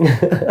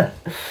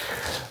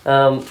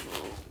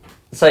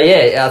 So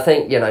yeah, I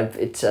think, you know,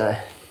 it's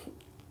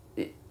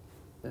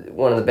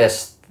one of the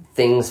best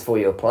things for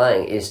your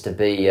playing is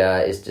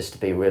just to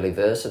be really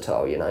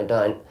versatile. You know,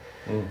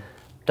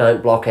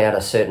 don't block out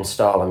a certain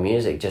style of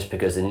music just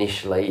because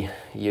initially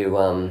you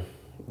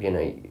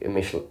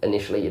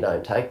initially you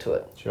don't take to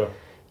it. Sure.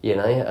 You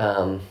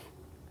know,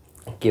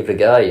 give it a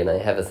go. You know,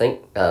 have a think,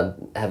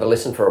 have a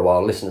listen for a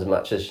while. Listen as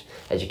much as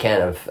you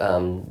can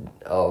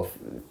of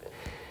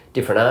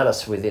different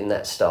artists within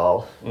that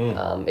style.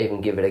 Even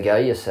give it a go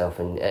yourself,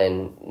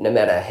 and no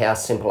matter how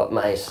simple it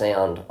may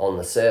sound on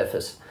the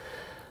surface,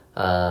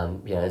 you know,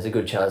 there's a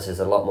good chance there's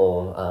a lot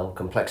more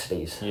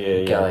complexities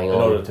going on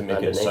in order to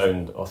make it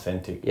sound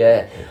authentic.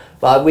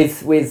 But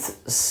with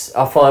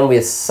I find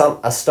with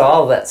a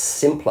style that's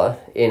simpler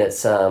in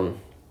its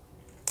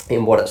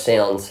in what it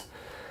sounds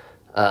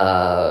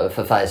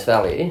for face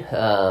value, you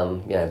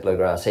know,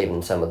 bluegrass,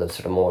 even some of the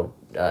sort of more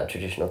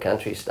traditional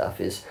country stuff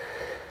is,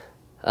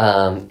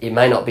 it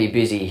may not be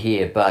busy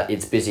here, but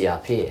it's busy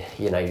up here.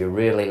 You know, you're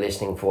really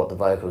listening for what the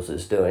vocals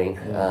is doing,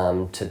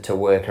 to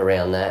work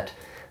around that,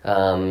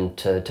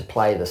 to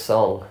play the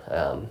song.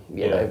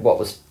 You know, what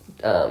was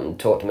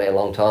taught to me a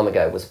long time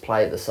ago was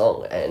play the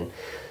song, and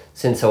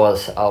since I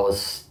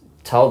was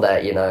told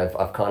that, you know,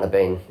 I've kind of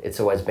been, it's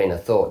always been a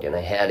thought, you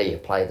know, how do you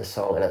play the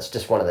song? And it's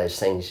just one of those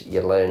things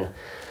you learn.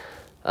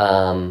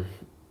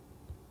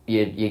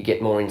 You get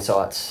more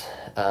insights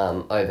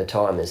over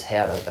time as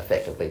how to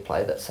effectively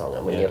play that song.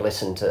 And when you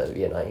listen to,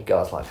 you know,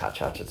 guys like Hutch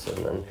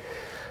Hutchinson and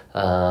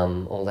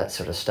all that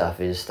sort of stuff,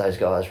 is those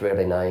guys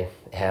really know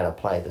how to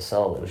play the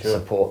song and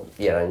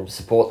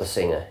support the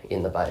singer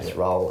in the bass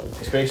role, and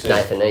especially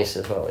Nathan East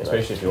as well.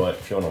 Especially if you want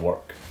to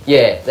work.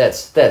 Yeah,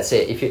 that's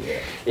it.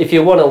 If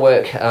you want to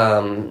work,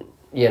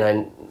 you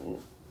know,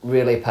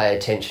 really pay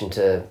attention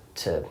to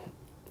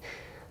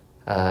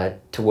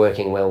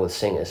working well with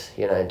singers,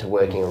 you know, and to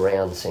working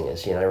around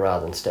singers, you know,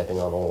 rather than stepping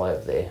on all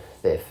over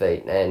their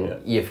feet.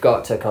 And you've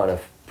got to kind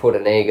of put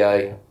an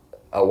ego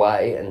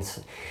away and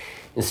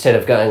instead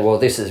of going, well,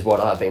 this is what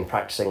I've been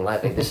practicing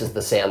lately, this is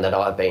the sound that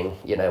I've been,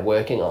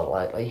 working on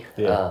lately.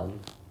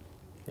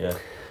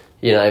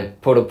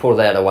 Pull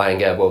that away and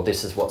go, well,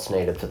 this is what's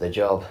needed for the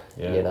job.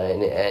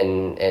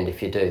 And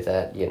if you do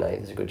that,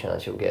 there's a good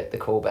chance you'll get the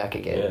call back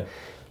again.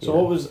 So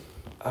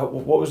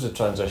what was the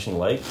transition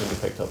like when you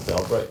picked up the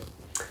upright?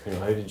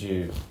 How did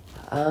you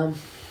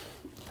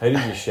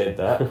shed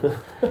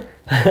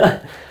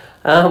that?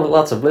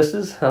 Lots of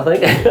blisters, I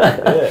think.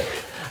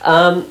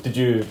 I'm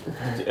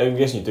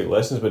guessing you took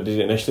lessons, but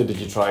did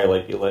you try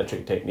like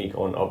electric technique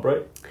on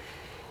upright?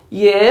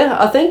 Yeah,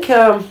 I think.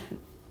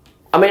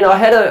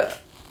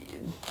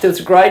 There was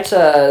a great.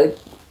 I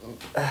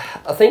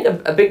think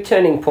a big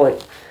turning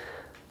point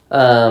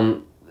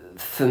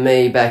for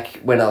me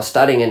back when I was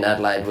studying in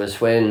Adelaide was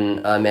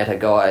when I met a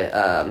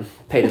guy,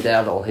 Peter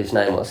Dowdall, his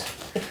name was.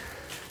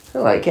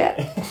 Hello, cat.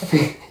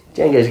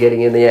 Django's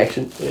getting in the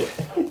action. Yeah.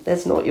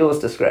 That's not yours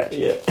to scratch.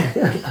 Yeah.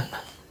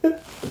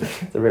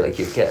 It's a really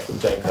cute cat.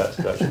 Giant cat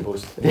scratching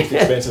post. The most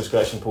expensive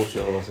scratching post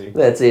you'll ever see.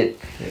 That's it.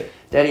 Yeah.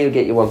 Daddy will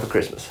get you one for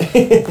Christmas.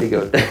 Pretty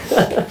good.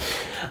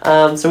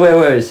 So where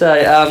were we?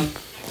 So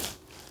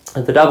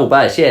the double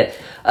bass, yeah.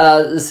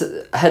 I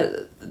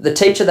had the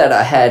teacher that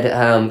I had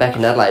back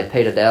in Adelaide,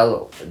 Peter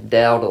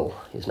Dowdall,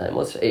 his name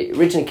was. He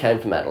originally came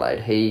from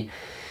Adelaide. He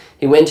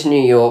went to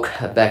New York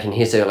back in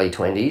his early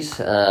 20s,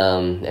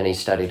 and he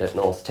studied at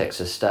North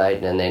Texas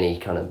State, and then he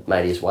kind of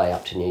made his way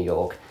up to New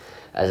York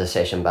as a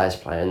session bass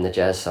player in the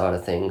jazz side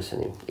of things,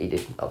 and he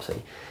did,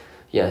 obviously,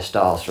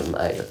 styles from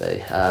A to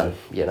B,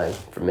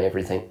 from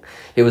everything.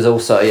 He was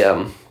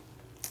also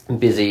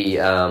busy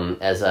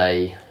as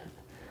a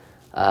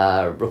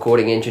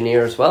recording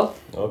engineer as well.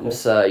 Okay.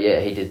 So,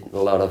 he did a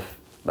lot of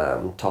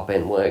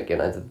top-end work,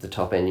 the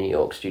top-end New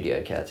York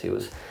studio cats. He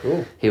was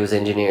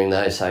engineering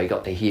those, so he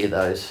got to hear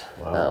those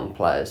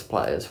players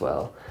play as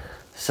well.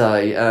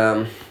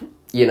 So,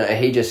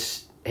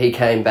 he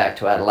came back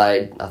to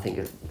Adelaide, I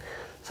think,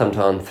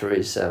 sometime through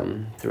his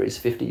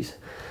 50s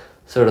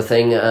sort of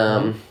thing.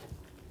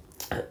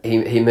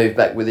 He moved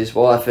back with his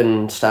wife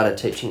and started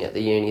teaching at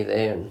the uni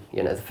there, and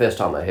the first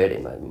time I heard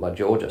him, my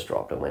jaw just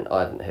dropped and went,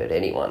 I hadn't heard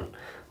anyone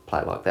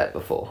play like that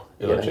before.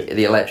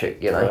 The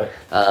electric, Right.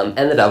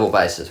 And the double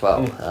bass as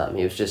well.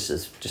 He was just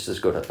as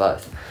good at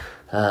both.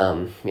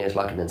 He was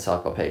like an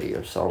encyclopedia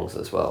of songs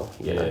as well.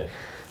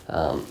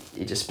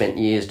 He just spent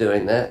years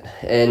doing that,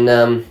 and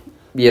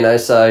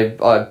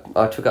so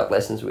I took up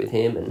lessons with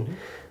him, and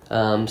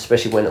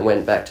especially when I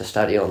went back to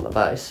study on the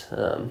bass.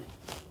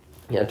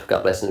 Took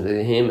up lessons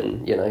with him,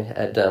 and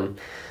had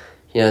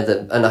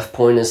enough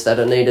pointers that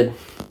I needed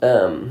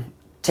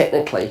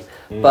technically,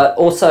 but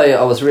also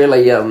I was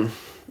really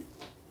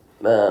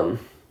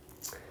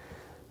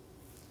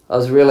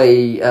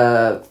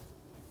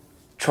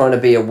trying to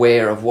be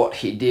aware of what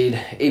he did,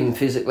 even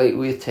physically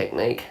with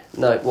technique.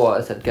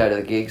 Note-wise, I'd go to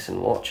the gigs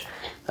and watch.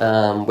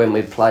 When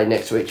we'd play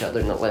next to each other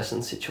in a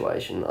lesson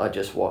situation, I'd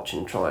just watch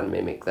and try and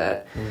mimic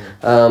that.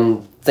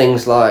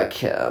 Things like,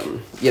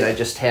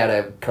 just how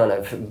to kind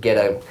of get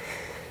a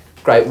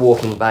great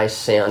walking bass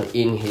sound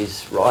in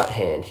his right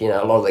hand.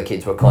 A lot of the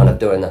kids were kind of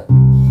doing the...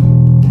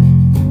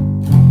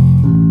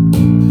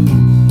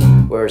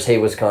 Whereas he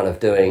was kind of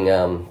doing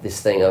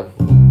this thing of...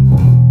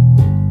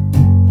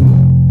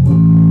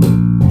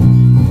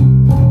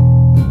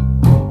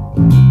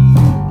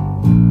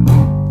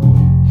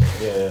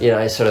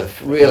 Sort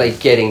of really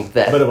getting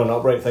that... A bit of an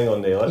upright thing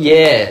on the electric.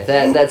 Yeah,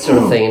 that sort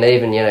of thing, and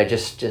even,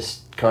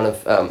 just kind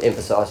of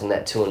emphasising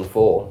that 2 and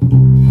 4.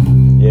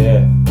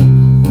 Yeah.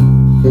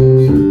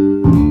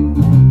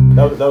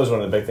 That was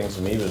one of the big things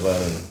for me, was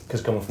learning,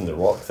 because coming from the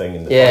rock thing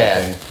and the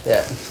funk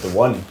thing, the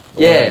one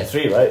and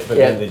 3, right? But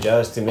then the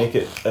jazz, to make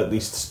it at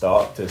least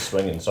start to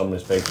swing in some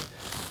respect,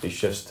 it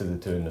shifts to the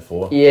 2 and the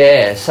 4.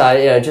 Yeah,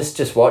 so,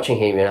 just watching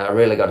him, I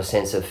really got a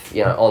sense of,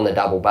 on the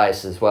double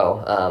bass as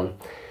well,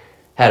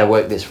 how to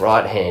work this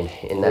right hand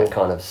in that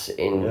kind of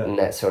in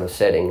that sort of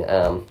setting.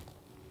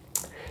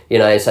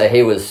 So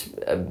he was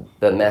a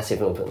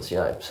massive influence.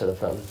 Can't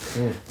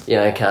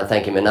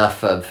thank him enough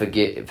for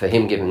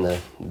him giving the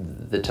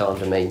time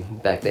to me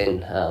back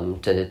then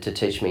to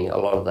teach me a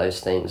lot of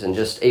those things, and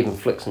just even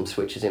flick some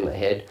switches in my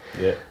head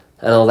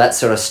and all that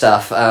sort of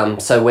stuff.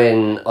 So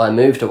when I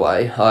moved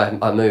away,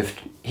 I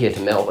moved here to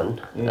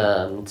Melbourne.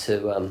 When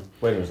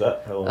was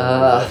that? How long was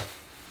that?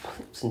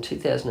 It was in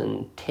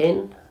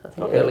 2010. I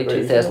think early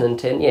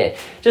 2010. Yeah,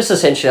 just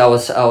essentially, I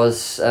was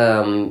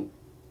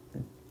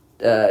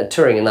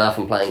touring enough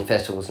and playing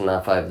festivals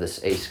enough over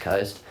this east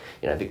coast,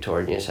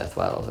 Victoria, New South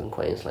Wales, and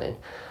Queensland,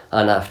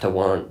 enough to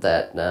warrant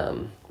that,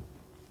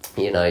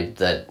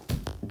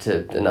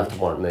 enough to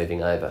warrant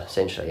moving over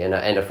essentially. And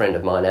a friend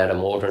of mine, Adam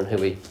Aldrin,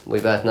 who we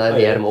both know,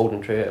 the Adam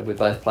Aldrin trio we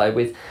both played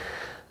with.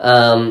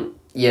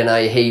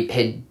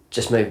 He'd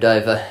just moved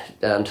over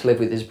to live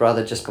with his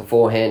brother just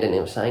beforehand, and he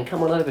was saying,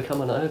 come on over,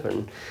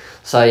 and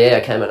so I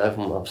came over,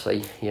 and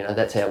obviously,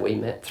 that's how we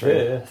met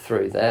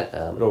through that.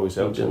 It always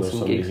helps when there's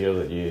somebody here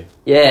that you...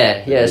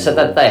 So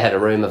that they had a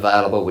room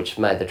available, which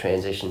made the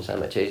transition so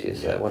much easier.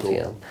 So once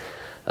again,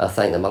 I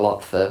thank them a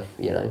lot for,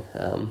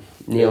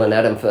 Neil and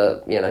Adam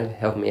for,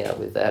 helping me out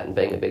with that and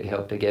being a big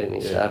help to getting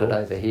me started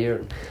over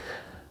here.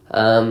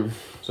 And,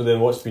 so then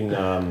what's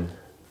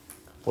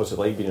it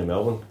like being in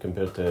Melbourne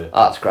compared to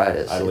it's great.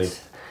 Adelaide?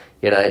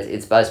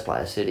 It's bass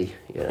player city.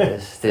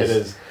 There's it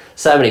is.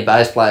 So many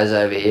bass players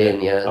over here,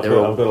 and I've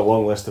got a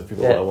long list of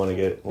people that I want to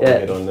get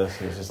on this,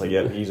 and it's just like,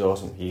 he's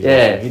awesome. He's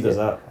awesome. He does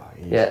that.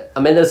 I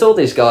mean, there's all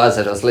these guys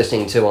that I was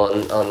listening to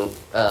on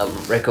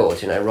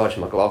records.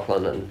 Roger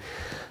McLaughlin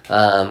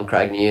and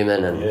Craig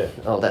Newman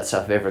and all that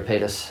stuff. Everett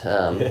Peters.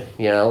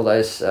 All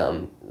those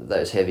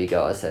heavy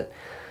guys that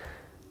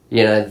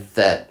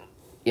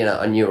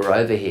I knew were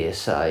over here.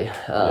 So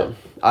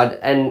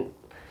when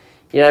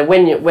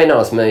I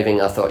was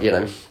moving, I thought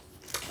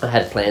I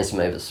had plans to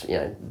move us,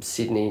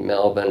 Sydney,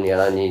 Melbourne.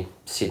 I knew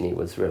Sydney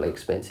was really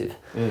expensive.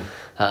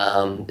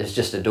 There's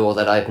just a door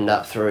that opened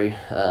up through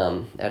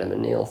Adam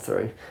and Neil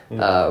to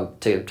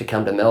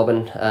come to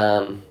Melbourne.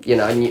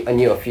 I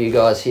knew a few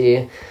guys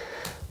here.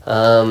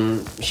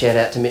 Shout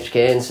out to Mitch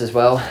Gans as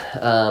well.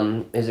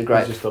 He's a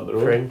great just up the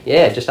road. friend.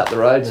 Yeah, just up the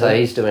road. So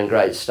he's doing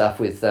great stuff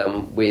with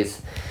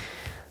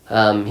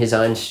his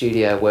own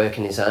studio work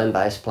and his own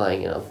bass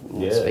playing.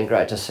 It's been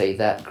great to see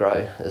that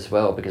grow as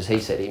well, because he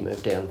said he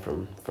moved down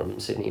from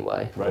Sydney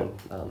way, right?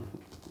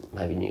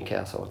 Maybe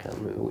Newcastle, I can't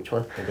remember which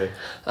one. Okay.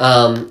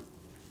 So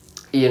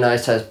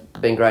it's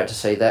been great to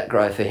see that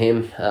grow for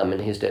him and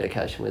his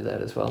dedication with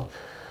that as well.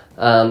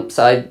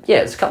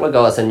 There's a couple of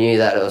guys I knew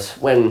that it was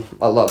when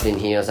I logged in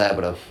here, I was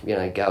able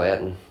to go out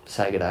and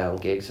say good day on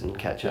gigs and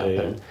catch up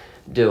and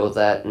do all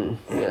that, and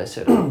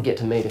sort of get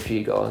to meet a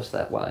few guys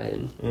that way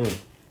and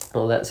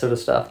all that sort of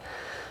stuff.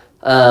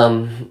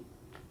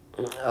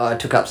 I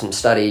took up some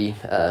study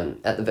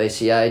at the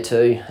VCA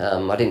too.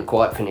 I didn't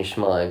quite finish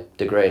my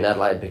degree in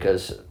Adelaide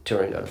because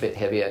touring got a bit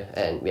heavier,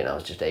 and I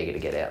was just eager to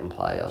get out and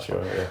play.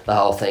 The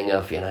whole thing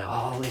of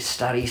this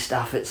study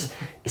stuff,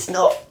 it's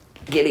not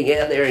getting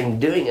out there and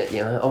doing it.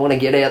 I want to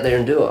get out there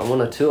and do it. I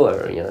want to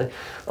tour.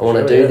 I want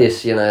to do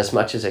this as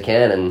much as I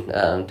can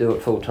and do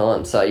it full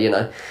time. So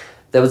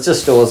there was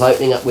just doors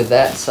opening up with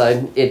that,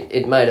 so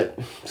it made it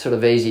sort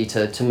of easy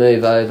to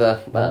move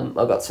over.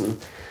 I got some,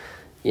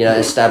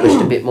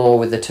 established a bit more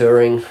with the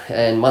touring,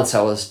 and once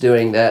I was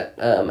doing that,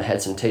 I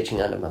had some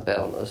teaching under my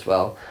belt as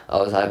well.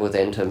 I was able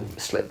then to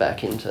slip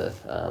back into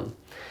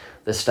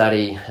the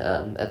study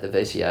at the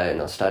VCA,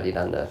 and I studied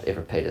under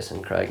Everett Peters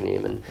and Craig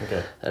Newman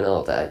and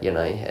all that,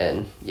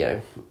 and,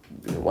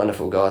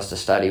 wonderful guys to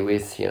study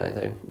with.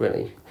 They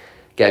really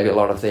gave you a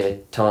lot of their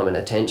time and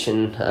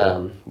attention,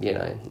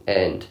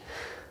 and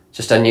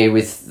just I knew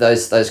with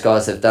those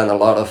guys have done a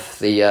lot of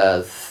the,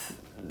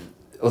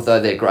 although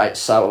they're great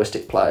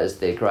soloistic players,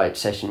 they're great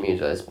session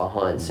musicians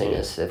behind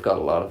singers. They've got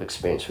a lot of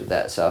experience with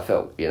that, so I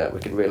felt we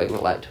could really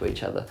relate to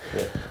each other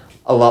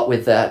a lot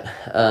with that.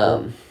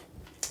 I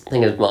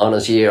think it was my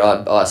honours year,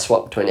 I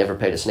swapped between Everett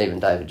Peters and even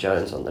David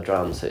Jones on the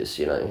drums, who's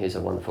he's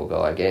a wonderful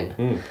guy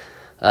again.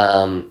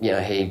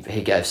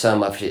 He gave so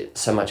much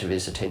of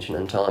his attention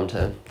and time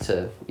to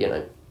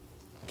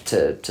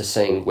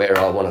seeing where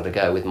I wanted to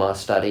go with my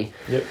study.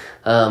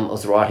 I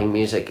was writing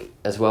music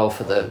as well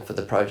for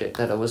the project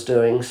that I was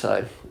doing,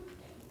 so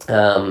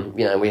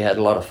we had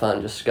a lot of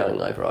fun just going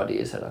over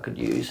ideas that I could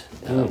use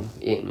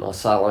in my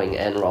soloing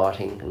and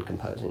writing and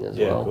composing as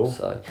well. Cool.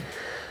 So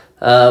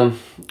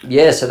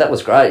so that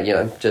was great,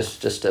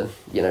 just to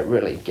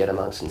really get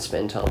amongst and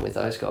spend time with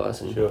those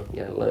guys and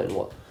learn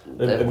what.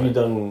 Have you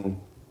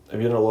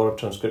done a lot of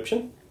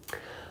transcription?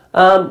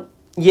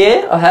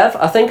 Yeah, I have.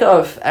 I think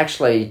I've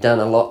actually done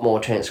a lot more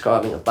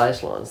transcribing of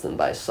bass lines than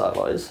bass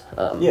solos.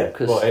 Any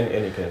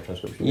kind of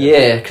transcription.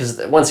 Yeah, because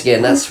once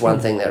again, that's one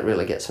thing that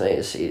really gets me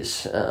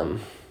is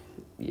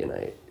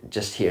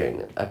just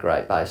hearing a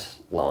great bass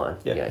line.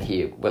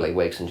 Hear Willie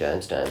Weeks and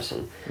James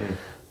Jameson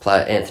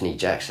play Anthony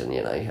Jackson.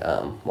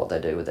 What they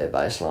do with their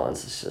bass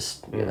lines is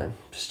just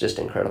it's just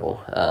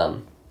incredible.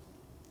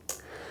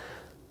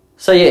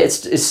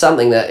 It's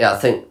something that I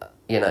think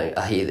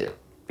I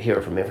hear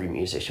it from every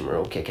musician. We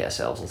all kick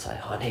ourselves and say,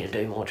 I need to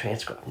do more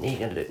transcript, need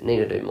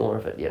to do more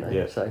of it,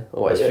 so I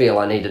always feel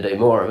I need to do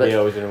more of it. I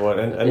always do more,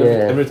 and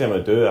every time I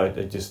do I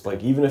just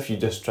even if you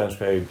just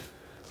transcribe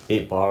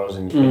 8 bars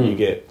and you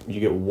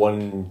get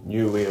one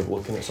new way of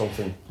looking at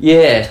something,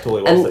 it's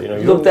totally worth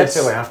it. You don't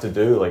necessarily have to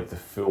do the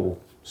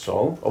full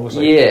song,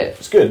 obviously.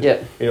 It's good,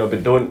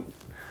 but don't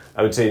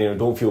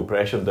feel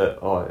pressured that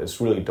it's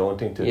really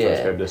daunting to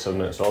transcribe this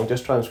 7-minute song.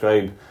 Just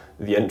transcribe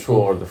the intro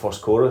or the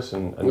first chorus,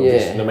 and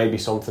there might be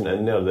something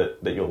in there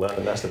that you'll learn,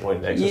 and that's the point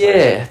of the exercise.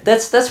 Yeah,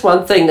 that's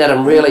one thing that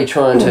I'm really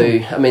trying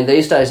to.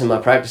 These days in my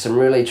practice, I'm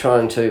really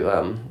trying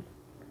to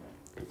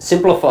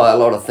simplify a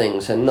lot of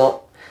things and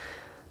not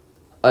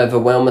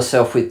overwhelm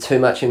myself with too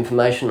much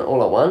information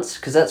all at once.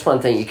 Because that's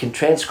one thing, you can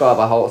transcribe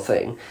a whole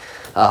thing,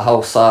 a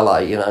whole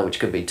solo, which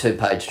could be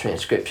 2-page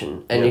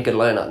transcription, and you could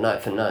learn it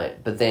note for note.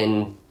 But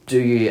then, do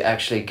you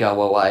actually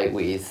go away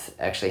with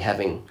actually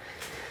having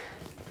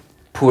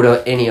put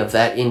any of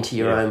that into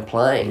your own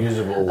playing?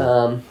 Usable.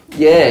 So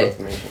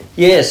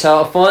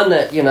I find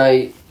that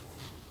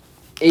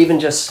even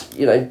just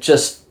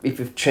if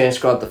you've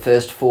transcribed the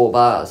first 4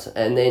 bars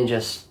and then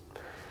just,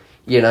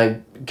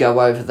 go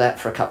over that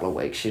for a couple of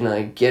weeks,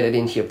 get it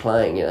into your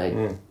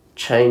playing,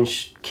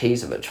 change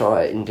keys of it,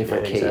 try it in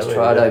different keys, exactly,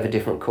 try it over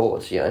different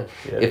chords,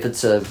 If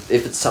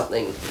it's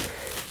something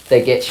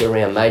that gets you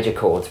around major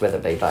chords, whether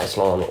it be bass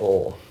line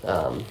or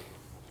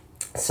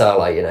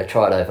solo,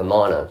 try it over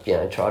minor,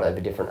 try it over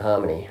different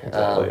harmony.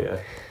 Exactly,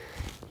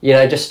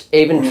 just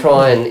even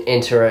try and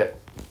enter it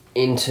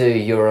into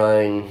your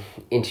own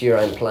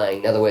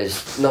playing. In other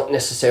words, not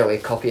necessarily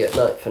copy it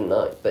note for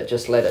note, but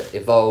just let it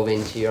evolve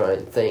into your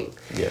own thing,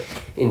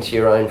 into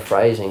your own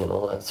phrasing and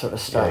all that sort of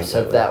stuff. Yeah,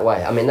 exactly. So that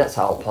way, I mean, that's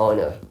the whole point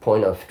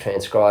of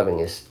transcribing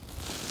is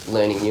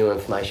learning new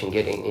information,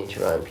 getting into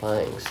your own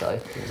playing. So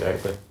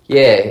exactly.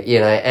 Yeah,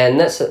 and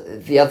that's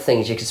the other thing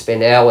is you could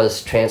spend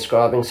hours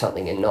transcribing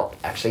something and not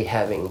actually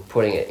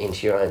putting it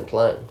into your own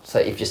playing. So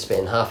if you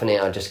spend half an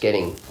hour just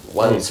getting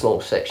one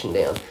small section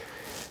down,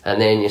 and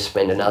then you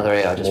spend another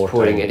hour just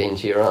putting it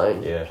into your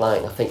own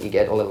playing, I think you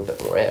get a little bit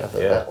more out of it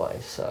that way.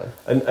 So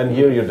and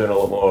here you're doing a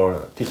lot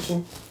more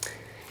teaching.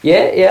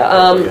 Yeah.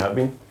 You have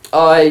been.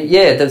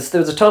 There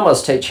was a time I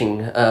was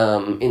teaching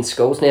in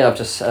schools. Now I've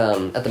just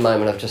at the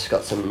moment I've just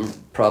got some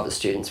private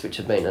students which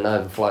have been an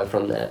overflow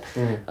from that.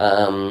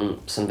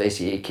 Some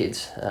VCE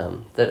kids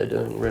that are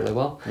doing really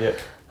well. Yeah.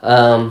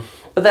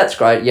 But that's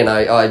great.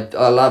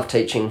 I love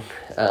teaching.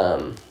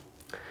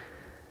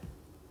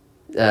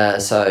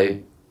 So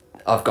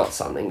I've got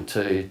something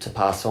to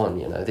pass on.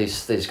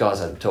 These guys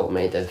have taught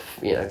me. They've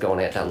gone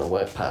out, done the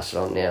work, passed it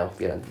on. Now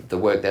the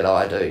work that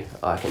I do,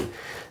 I can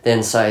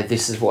then say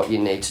this is what you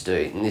need to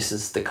do, and this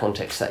is the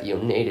context that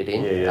you'll need it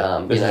in.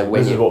 This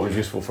is what was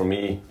useful for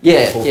me.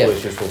 Hopefully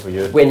it's useful for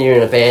you. When you're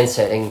in a band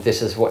setting,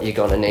 this is what you're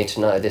going to need to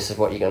know. This is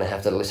what you're going to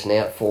have to listen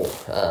out for.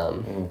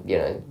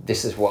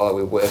 This is why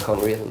we work on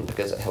rhythm,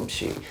 because it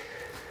helps you.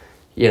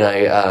 You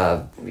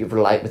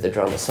relate with the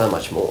drummer so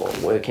much more,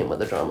 working with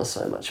the drummer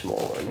so much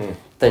more, and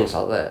things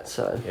like that.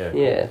 So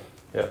yeah.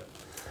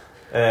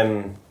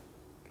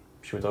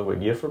 Should we talk about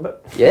gear for a bit?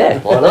 Yeah,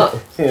 why not?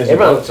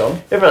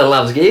 Everyone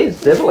loves gear,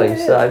 definitely.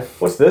 Yeah. So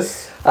what's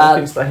this?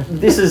 Frankenstein.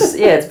 This is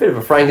it's a bit of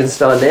a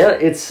Frankenstein now.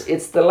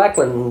 It's the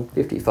Lachlan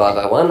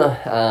 5501.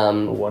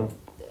 01.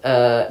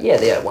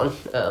 The 01.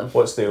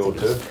 What's the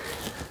 02?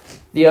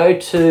 The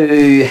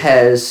O2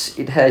 has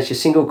your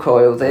single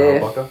coil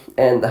there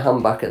and the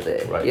humbucker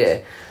there. Right.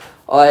 Yeah.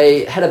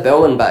 I had a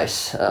Bellman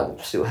bass,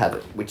 still have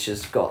it, which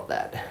has got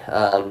that.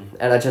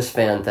 And I just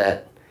found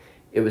that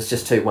it was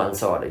just too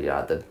one-sided.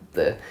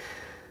 The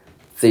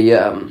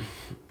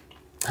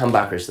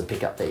humbucker is the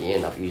pickup that you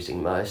end up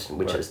using most,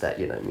 which is that,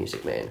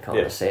 Music Man kind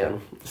of sound.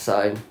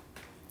 So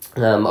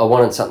I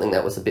wanted something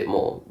that was a bit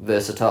more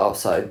versatile.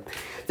 So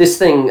this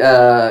thing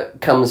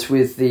comes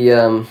with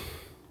the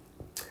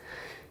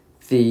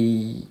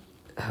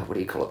what do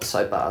you call it? The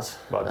soap bars.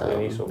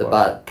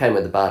 Came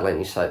with the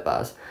Bartolini soap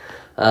bars.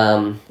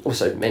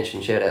 Also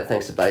mentioned shout out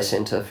thanks to Bass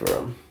Centre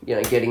for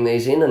getting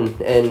these in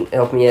and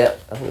helping me out.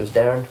 I think it was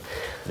Darren.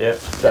 Yeah.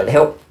 That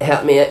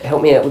helped me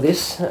out with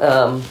this.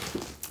 I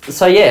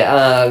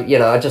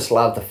just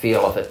love the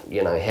feel of it.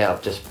 How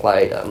I've just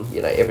played.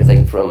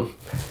 Everything from.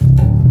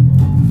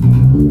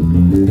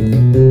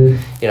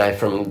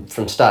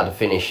 From start to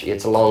finish,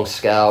 it's a long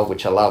scale,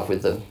 which I love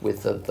with the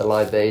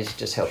low Bs. It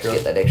just helps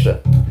get that extra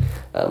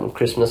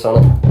crispness on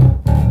it.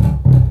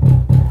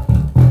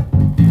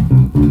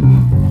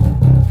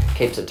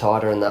 Keeps it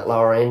tighter in that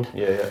lower end.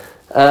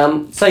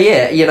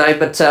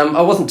 But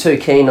I wasn't too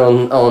keen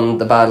on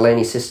the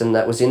Bartolini system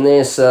that was in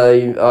there,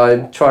 so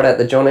I tried out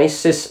the John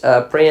East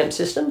preamp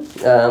system.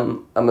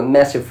 I'm a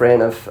massive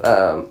fan of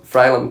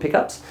Fralin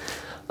pickups.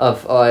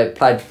 I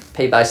played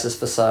P basses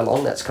for so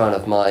long. That's kind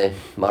of my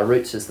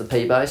roots is the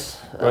P bass.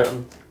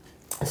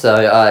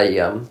 So I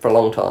for a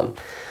long time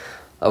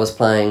I was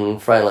playing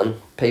Fralin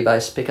P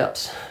bass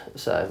pickups.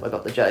 So I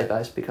got the J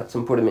bass pickups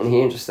and put them in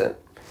here. Just that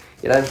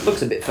it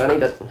looks a bit funny,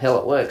 but hell,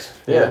 it works.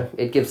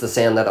 It gives the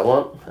sound that I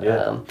want.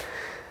 And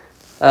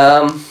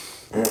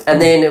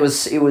then it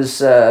was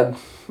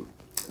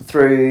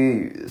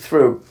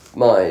through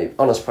my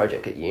honours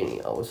project at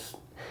uni. I was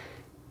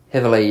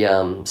heavily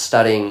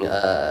studying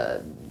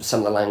some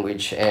of the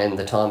language and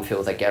the time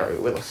fill that Gary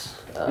Willis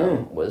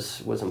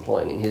was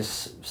employing in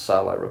his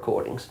solo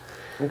recordings.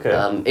 Okay.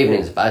 Even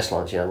in his bass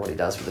lines, what he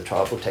does with the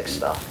tribal text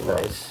stuff.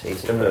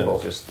 He's incredible.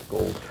 Just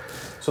gold.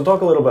 So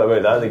talk a little bit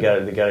about that,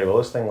 the Gary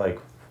Willis thing, like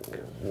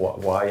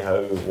why,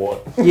 how,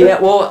 what? Yeah,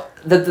 well,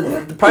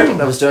 the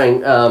project I was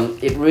doing,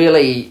 it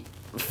really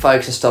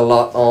focused a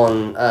lot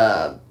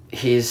on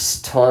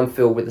his time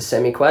fill with the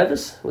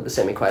semiquavers, with the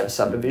semiquaver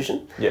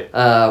subdivision.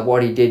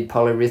 What he did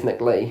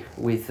polyrhythmically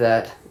with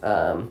that,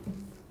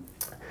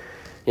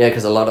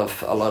 because a lot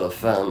of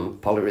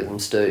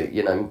polyrhythms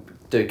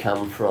do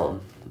come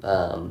from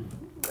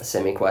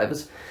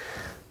semiquavers.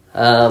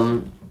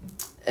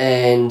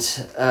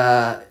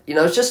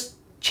 It's just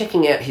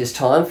checking out his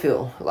time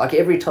fill. Like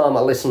every time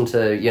I listened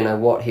to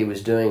what he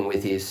was doing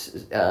with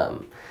his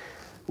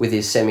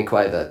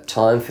semiquaver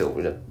time fill,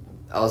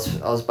 I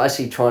was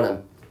basically trying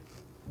to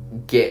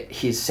get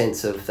his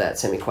sense of that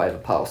semi-quaver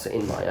pulse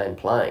in my own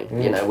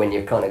playing. You know, when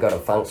you've kind of got a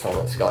funk song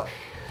that's got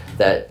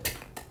that.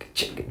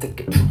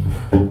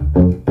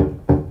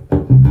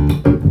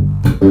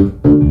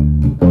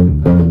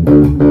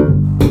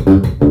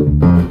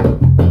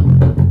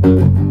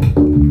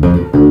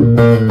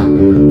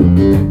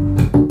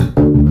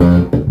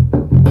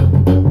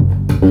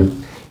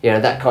 You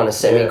know, that kind of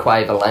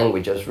semi-quaver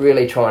language. I was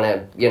really trying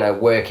to, you know,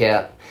 work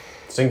out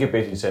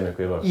syncopated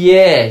semi-quaver.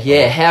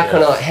 Yeah. How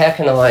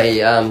can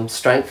I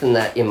strengthen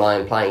that in my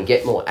own playing,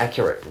 get more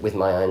accurate with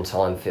my own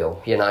time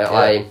feel? You know,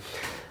 I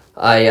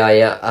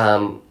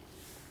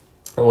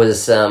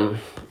was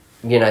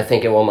you know,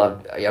 thinking, well,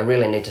 I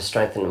really need to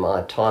strengthen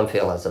my time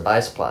feel as a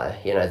bass player.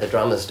 You know, the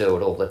drummers do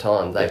it all the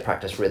time. They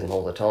practice rhythm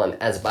all the time.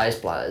 As bass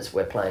players,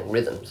 we're playing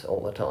rhythms all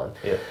the time.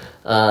 Yeah.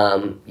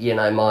 You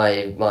know,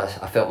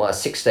 I felt my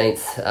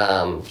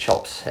 16th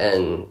chops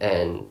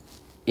and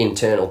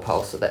internal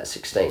pulse of that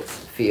 16th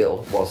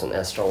feel wasn't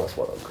as strong as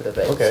what it could have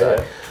been. Okay,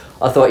 so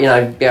I thought, you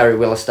know, Gary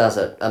Willis does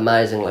it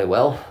amazingly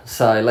well.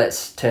 So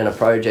let's turn a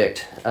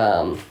project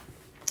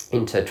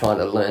into trying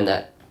to learn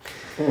that.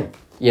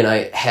 You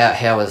know,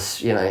 how has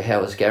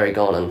Gary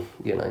gone and,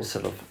 you know,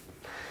 sort of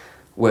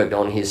worked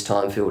on his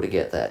time feel to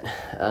get that?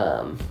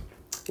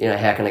 You know,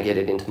 how can I get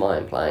it into my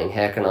own playing?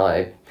 How can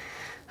I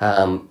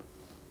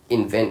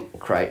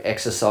create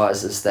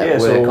exercises that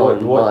work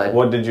on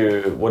what did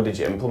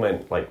you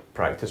implement, like,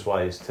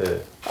 practice-wise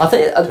to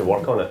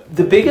work on it?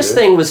 The biggest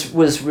thing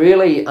was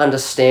really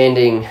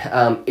understanding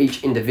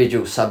each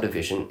individual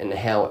subdivision and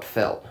how it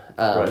felt.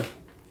 Right.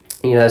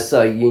 You know,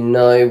 so you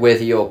know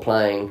whether you're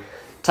playing.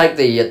 Take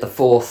the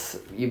fourth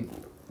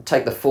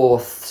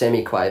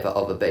semi-quaver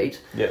of a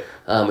beat. Yeah.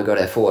 We've got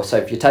our four. So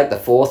if you take the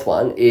fourth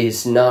one,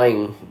 is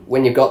knowing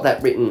when you've got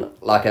that written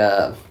like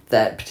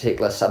that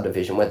particular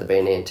subdivision, whether it be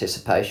an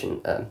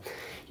anticipation,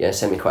 you know,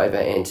 semi-quaver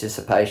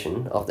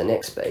anticipation of the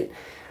next beat,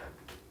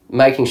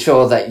 making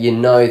sure that you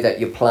know that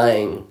you're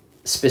playing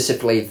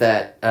specifically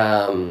that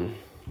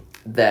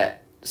that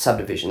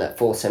subdivision, that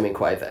fourth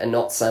semi-quaver, and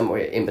not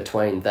somewhere in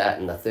between that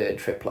and the third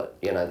triplet,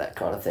 you know, that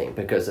kind of thing,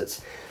 because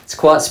it's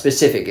quite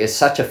specific. There's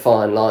such a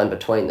fine line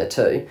between the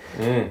two,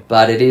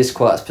 but it is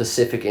quite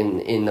specific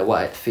in the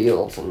way it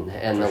feels and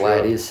the way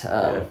it is.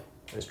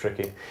 It's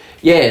tricky.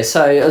 Yeah,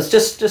 so I was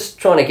just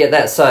trying to get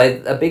that. So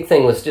a big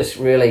thing was just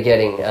really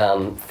getting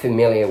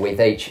familiar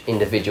with each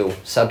individual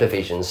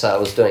subdivision. So I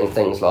was doing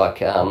things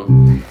like,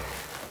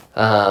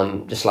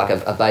 just like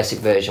a basic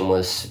version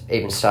was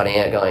even starting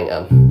out going,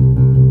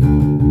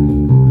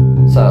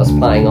 so I was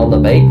playing on the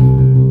beat.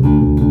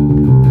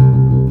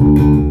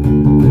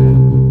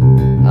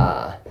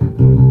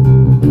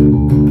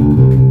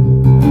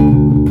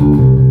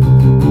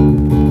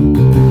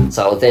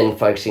 So I was then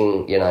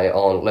focusing, you know,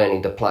 on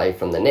learning to play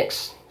from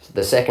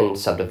the second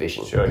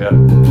subdivision. Sure, yeah.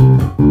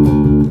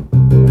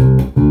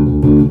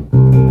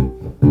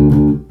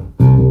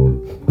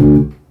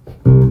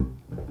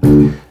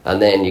 And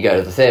then you go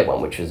to the third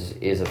one, which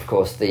is of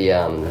course the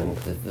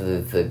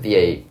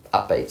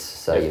upbeats,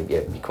 so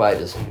your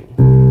quavers.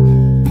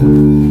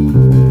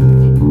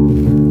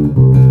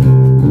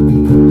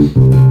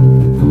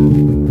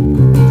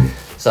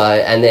 So,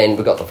 and then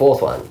we got the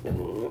fourth one.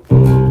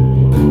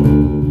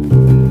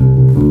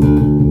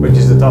 Which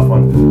is the tough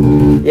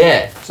one.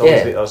 Yeah.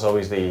 That's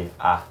always the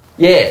ah.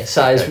 Yeah,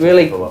 so it's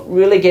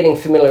really getting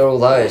familiar with all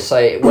those.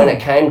 So when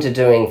it came to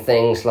doing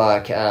things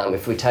like,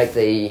 if we take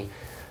the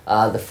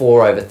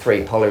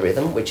 4/3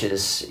 polyrhythm, which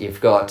is,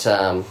 you've got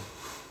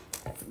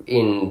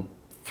in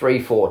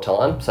 3/4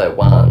 time, so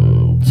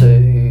 1,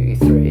 2,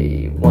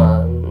 3,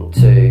 1,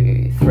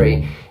 2,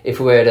 3. If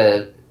we were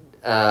to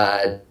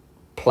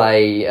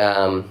play,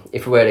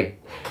 if we were to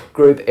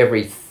group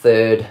every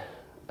third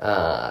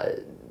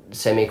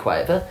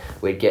semi-quaver,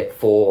 we'd get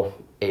 4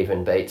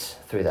 even beats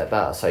through that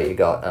bar. So you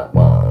got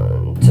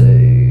 1,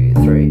 2,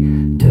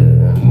 3, 2.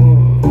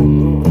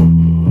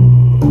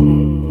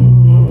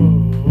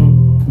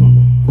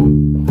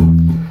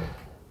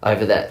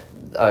 Over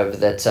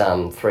that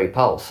 3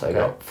 pulse, so you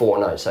got 4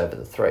 notes over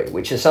the 3,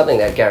 which is something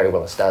that Gary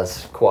Willis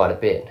does quite a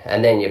bit.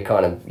 And then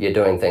you're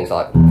doing things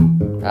like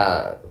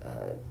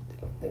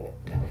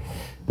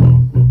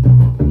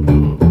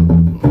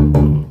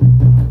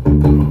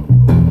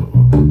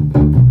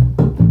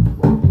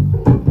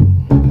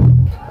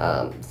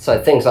so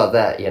things like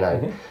that, you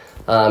know.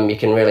 You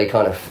can really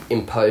kind of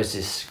impose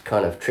this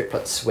kind of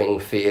triplet swing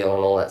feel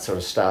and all that sort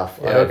of stuff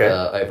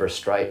over a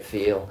straight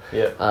feel.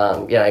 Yeah.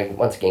 You know,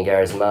 once again,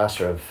 Gary's a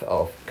master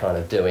of kind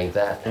of doing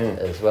that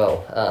as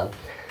well.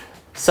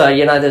 So,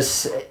 you know,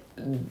 there's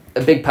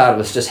a big part of it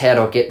was just how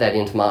do I get that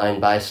into my own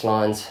bass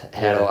lines?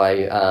 How do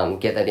I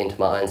get that into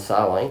my own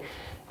soloing?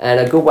 And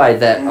a good way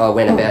that I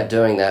went about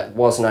doing that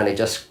wasn't only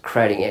just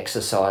creating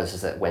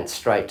exercises that went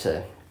straight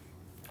to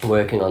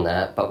working on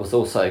that, but was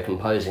also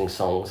composing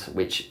songs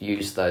which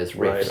used those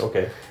riffs. Right.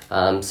 Okay.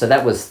 So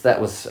that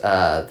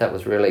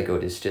was really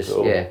good. It's just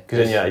because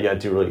then you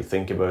had to really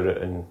think about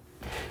it and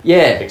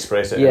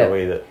express it in a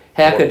way that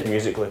how could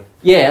musically?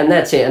 Yeah, and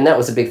that's it. And that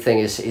was the big thing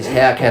is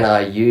how can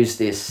I use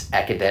this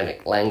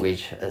academic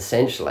language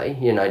essentially,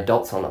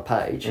 dots on a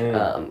page,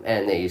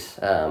 and these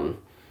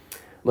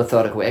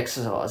methodical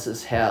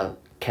exercises. How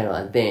can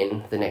I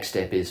then? The next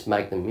step is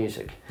make them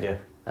music. Yeah.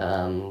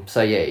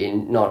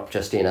 Not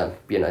just in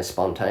a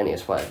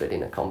spontaneous way, but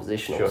in a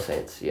compositional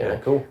sense.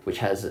 Cool. Which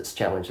has its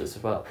challenges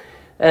as well.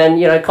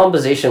 And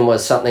composition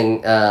was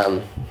something,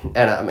 and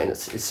I mean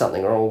it's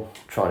something we're all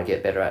trying to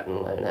get better at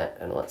and learn at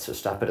and all that sort of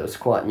stuff. But it was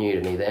quite new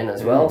to me then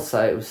as well,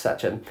 so it was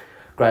such a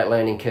great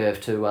learning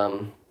curve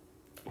to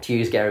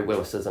use Gary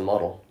Willis as a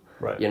model.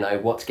 Right.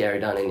 What's Gary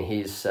done in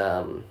his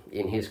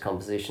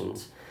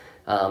compositions?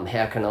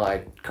 How can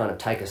I kind of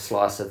take a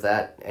slice of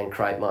that and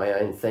create my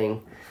own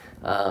thing?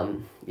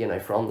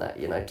 From that,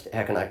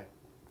 how can I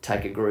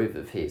take a groove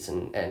of his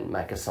and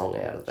make a song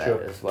out of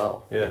that as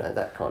well? Yeah.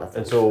 That kind of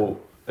thing. And so,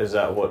 is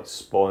that what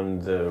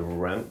spawned the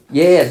ramp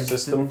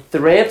system? The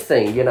ramp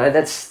thing,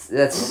 that's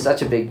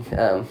such a big.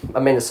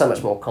 It's so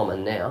much more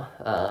common now.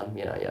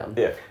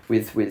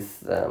 With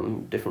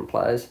different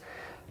players.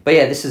 But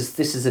yeah, this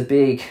is a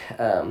big,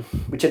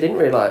 which I didn't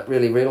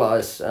really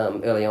realise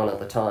early on at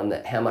the time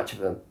that how much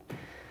of a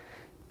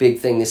big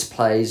thing this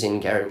plays in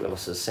Gary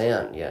Willis's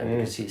sound,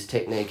 because his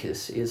technique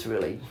is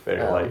really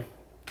very light.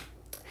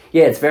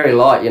 Yeah, it's very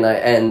light,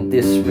 and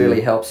this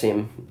really helps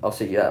him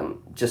obviously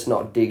just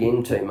not dig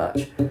in too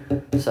much,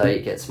 so he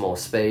gets more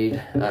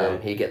speed.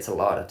 He gets a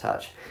lighter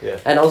touch. Yeah.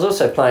 And I was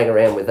also playing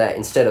around with that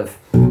instead of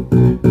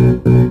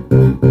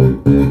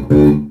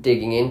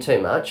digging in too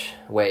much,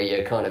 where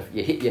you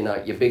hit your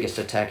note, your biggest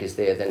attack is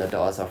there, then it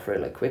dies off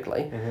really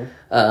quickly.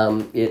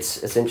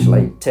 It's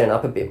essentially turn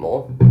up a bit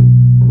more.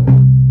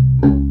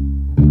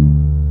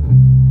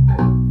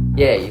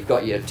 Yeah, you've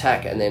got your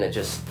attack, and then it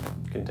just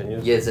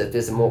continues. Yeah,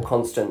 there's a more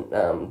constant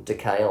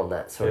decay on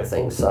that sort of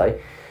thing. So,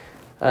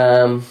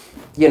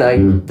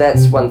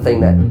 that's one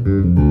thing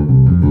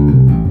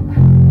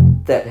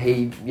that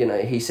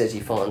he says he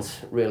finds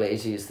really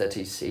easy is that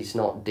he's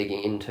not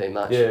digging in too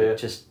much. It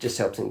just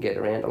helps him get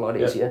around a lot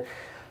easier.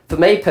 For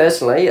me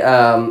personally,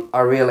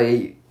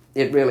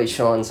 it really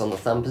shines on the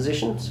thumb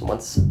positions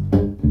once.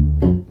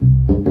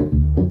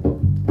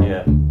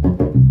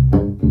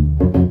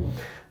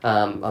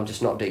 I'm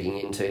just not digging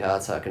in too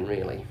hard, so I can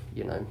really,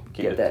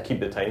 keep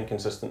the time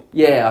consistent.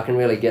 Yeah, I can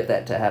really get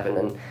that to happen,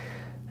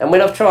 and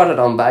when I've tried it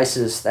on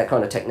basses, that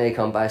kind of technique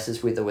on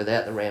basses with or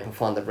without the ramp, I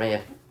find the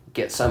ramp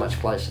gets so much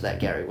closer to that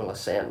Gary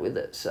Willis sound with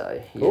it.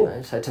 So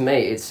so to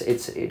me, it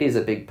is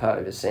a big part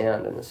of his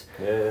sound, and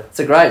it's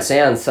a great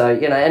sound. So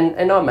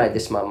and I made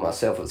this one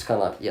myself. It was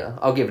kind of like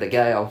I'll give it a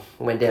go.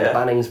 I went down to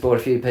Bunnings, bought a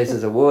few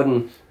pieces of wood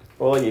and.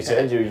 Well, like you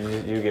said, you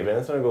give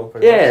anything a go.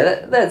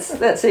 That's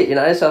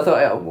it, So I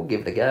thought, we'll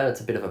give it a go. It's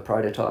a bit of a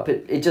prototype.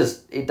 It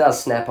does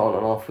snap on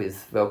and off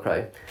with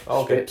Velcro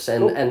strips,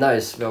 and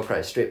those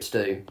Velcro strips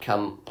do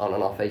come on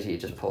and off easy. You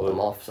just pull them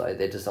off, so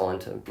they're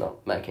designed to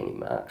not make any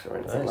marks or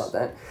anything like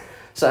that.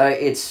 So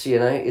it's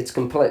it's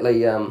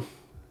completely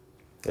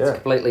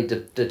completely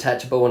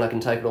detachable, and I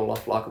can take it all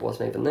off like it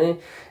wasn't even there.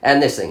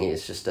 And this thing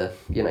is just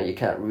you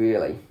can't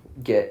really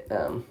get.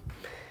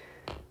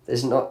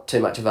 There's not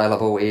too much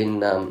available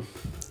in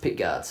pick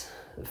guards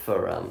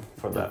for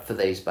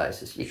these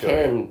basses. You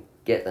can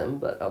get them,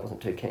 but I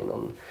wasn't too keen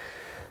on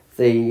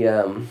the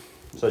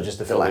so just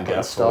to fill the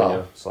gap style. When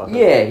you're slapping.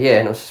 Yeah,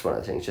 and it was just one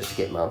of the things just to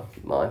get my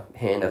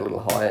hand a little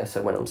higher,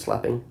 so when I'm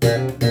slapping,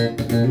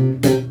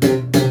 I'm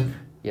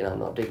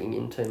not digging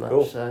in too much.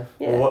 Cool. So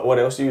Well, what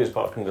else do you use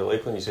apart from the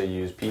Lakeland? You say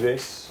you use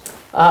P-Bass.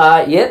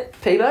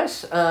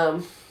 P-Bass.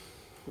 So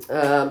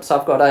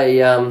I've got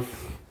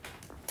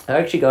I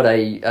actually got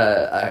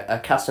a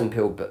custom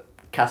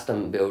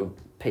build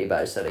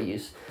P-Bass that I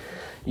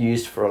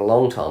used for a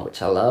long time,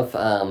 which I love.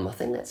 I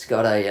think that's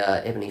got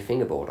a ebony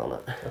fingerboard on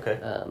it. Okay.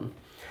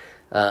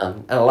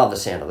 And I love the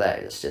sound of that.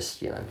 It's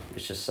just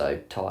it's just so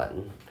tight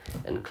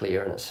and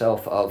clear in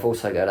itself. I've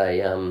also got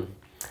a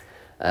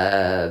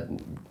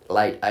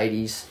late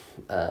 80s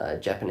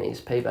Japanese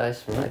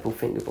P-Bass maple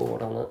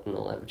fingerboard on it and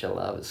all that, which I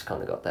love. It's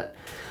kind of got that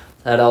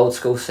old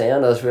school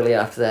sound. I was really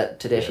after that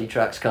Tedeschi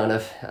Trucks kind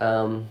of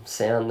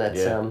sound that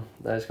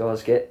those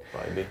guys get.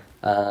 Maybe.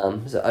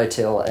 So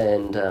Otel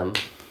and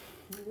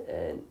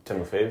Tim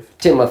LaFave.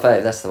 Tim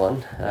LaFave, that's the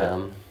one.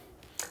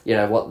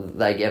 What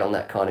they get on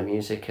that kind of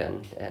music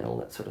and all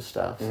that sort of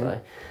stuff. So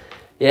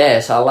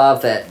so I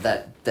love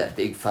that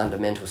big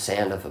fundamental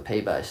sound of a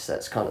P-Bass.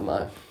 That's kind of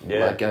my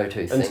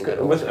go-to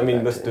thing.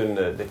 With doing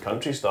the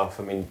country stuff,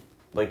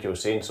 like you were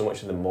saying, so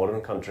much of the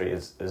modern country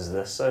is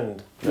this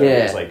sound.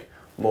 It's like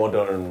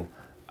modern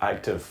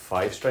active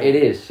 5-string. It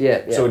is,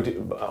 yeah. So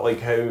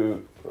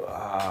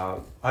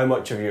how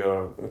much of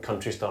your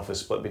country stuff is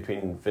split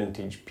between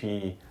vintage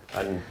P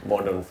and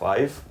modern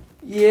 5?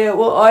 Yeah,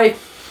 well, I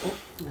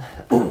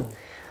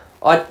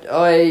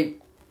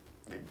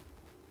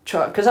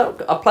try, because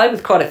I play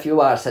with quite a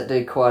few artists that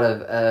do quite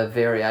a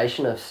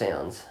variation of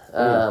sounds.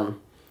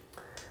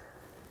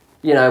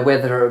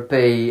 Whether it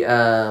be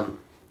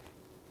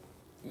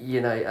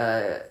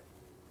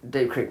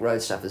Deep Creek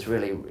Road stuff is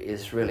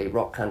really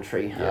rock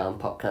country,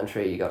 pop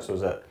country. You got so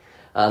is that.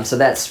 So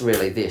that's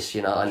really this.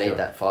 You know, I need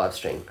that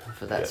 5-string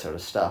for that sort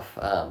of stuff.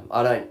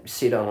 I don't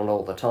sit on it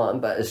all the time,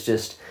 but it's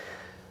just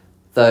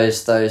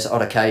those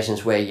odd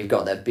occasions where you've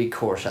got that big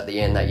chorus at the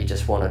end that you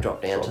just want to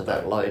drop down to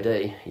that low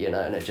D. You know,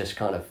 and it just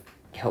kind of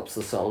helps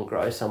the song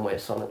grow somewhere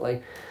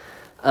sonically.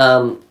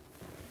 And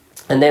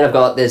then I've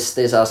got there's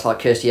artists like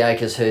Kirsty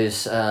Akers,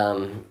 who's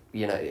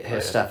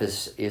her stuff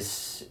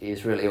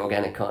is really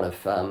organic kind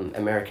of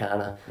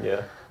Americana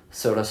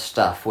sort of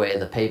stuff, where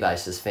the P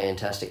bass is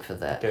fantastic for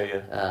that.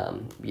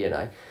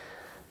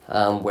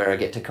 Where I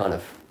get to kind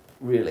of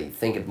really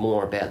think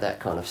more about that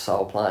kind of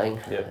soul playing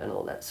and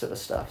all that sort of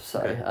stuff.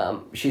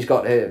 So she's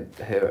got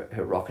her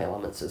rock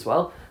elements as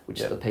well,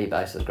 which the P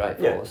bass is great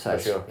for.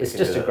 So it's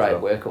just a great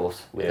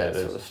workhorse with that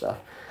sort of stuff.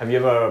 Have you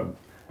ever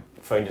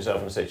found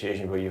yourself in a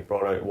situation where you've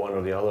brought out one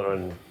or the other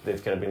and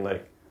they've kind of been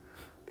like,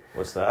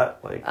 what's that?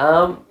 Like,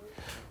 a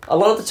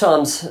lot of the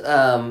times,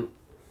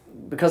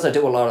 because I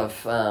do a lot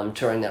of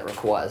touring that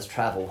requires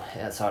travel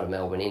outside of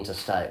Melbourne,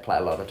 interstate, play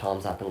a lot of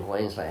times up in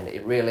Queensland,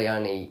 it really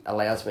only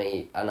allows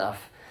me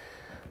enough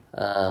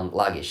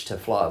luggage to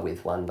fly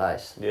with one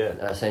bass,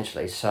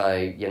 essentially. So,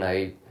 you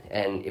know,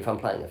 and if I'm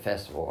playing a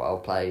festival, I'll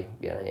play,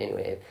 you know,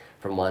 anywhere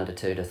from 1 to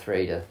 2 to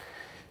 3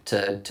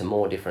 to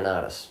more different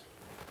artists,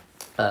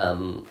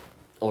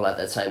 all at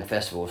that same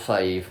festival. So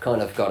you've kind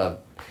of got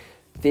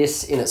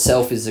this in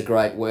itself is a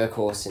great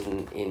workhorse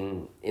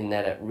in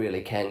that it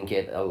really can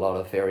get a lot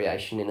of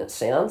variation in its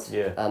sounds.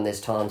 There's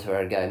times where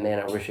I go, man,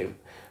 I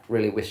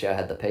really wish I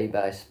had the P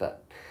bass,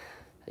 but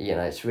you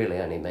know, it's really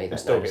only me that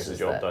still notices gets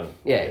the job that.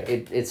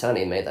 done. It's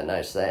only me that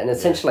notices that, and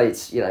essentially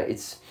it's, you know,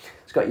 it's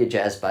got your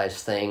jazz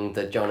bass thing.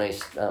 The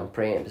Johnny's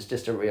preamp is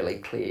just a really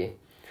clear,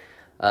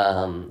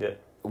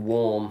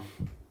 warm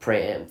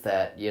preamp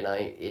that, you know,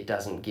 it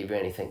doesn't give you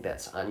anything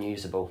that's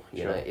unusable.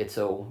 You know, it's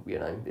all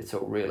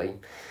really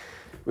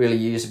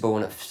usable,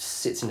 and it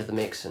sits into the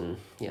mix, and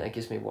you know, it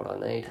gives me what I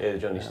need. Yeah, the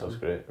Johnny stuff's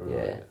great.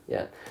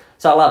 Yeah.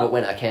 So I love it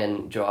when I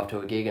can drive to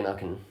a gig and I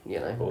can, you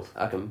know,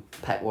 I can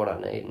pack what I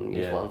need and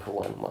use one for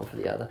one for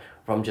the other.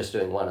 If I'm just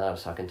doing one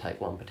artist, I can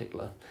take one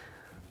particular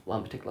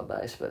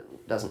bass, but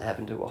it doesn't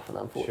happen too often,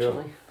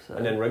 unfortunately. So,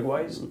 and then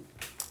rig-wise?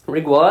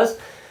 Rig-wise,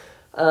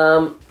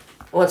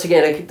 once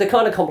again, to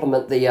kind of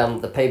complement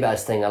the P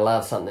bass thing, I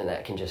love something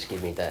that can just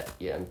give me that,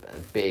 you know,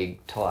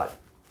 big tight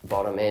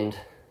bottom end.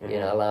 You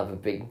know, I love a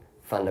big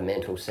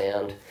fundamental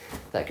sound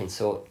that can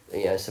support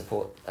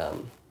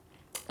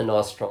a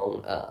nice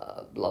strong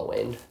low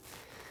end.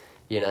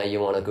 You know, you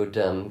want a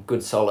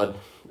good solid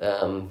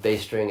B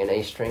string and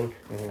E string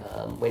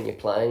when you're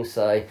playing.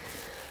 So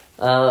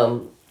I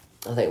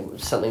think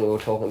something we were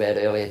talking about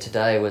earlier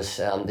today was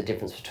the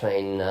difference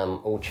between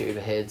all tube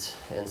heads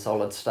and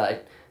solid state,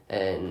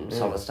 and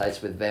solid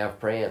states with valve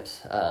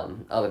preamps.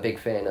 I'm a big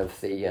fan of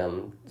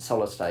the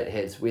solid state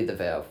heads with the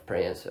valve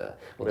preamps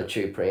or the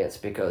tube preamps,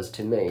 because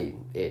to me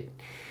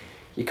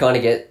you kind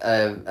of get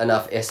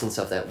enough essence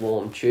of that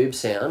warm tube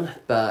sound,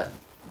 but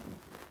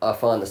I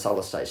find the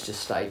solid states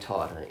just stay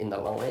tighter in the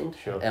low end.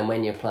 And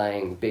when you're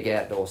playing big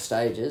outdoor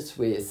stages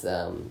with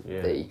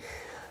the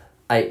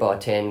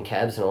 8x10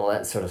 cabs and all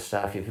that sort of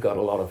stuff, you've got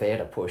a lot of air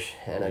to push,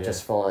 and I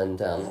just find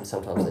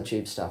sometimes the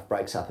tube stuff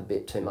breaks up a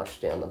bit too much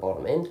down the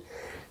bottom end.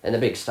 And the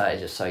big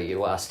stages, so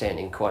you are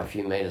standing quite a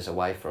few metres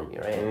away from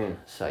your amp,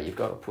 so you've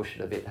got to push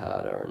it a bit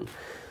harder and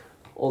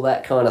all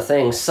that kind of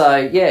thing.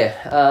 So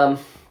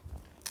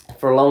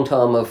for a long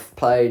time I've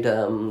played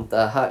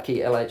the Hartke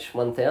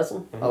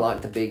LH1000. I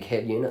like the big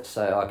head unit,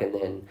 so I can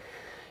then,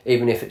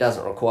 even if it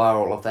doesn't require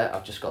all of that,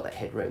 I've just got that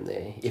headroom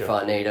there. If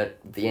I need it,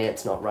 the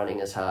amp's not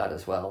running as hard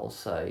as well,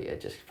 so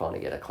just trying to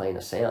get a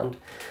cleaner sound.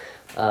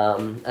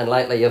 And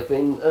lately I've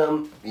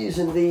been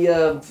using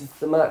the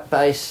Mark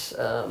Bass,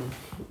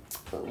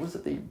 was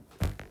it the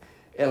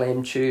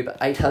LM Tube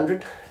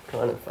 800?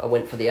 I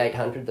went for the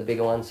 800, the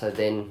bigger one, so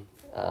then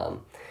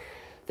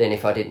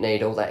if I didn't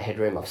need all that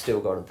headroom, I've still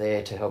got it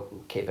there to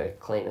help keep a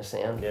cleaner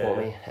sound for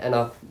me. And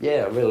I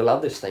really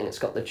love this thing. It's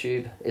got the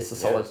tube. It's the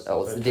solid. It's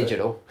the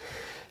digital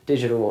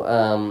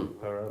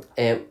power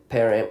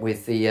amp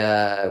with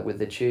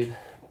the tube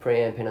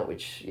preamp in it,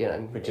 which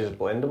is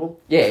blendable.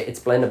 Yeah, it's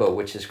blendable,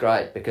 which is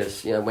great,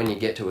 because when you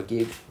get to a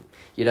gig,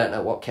 you don't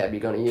know what cab you're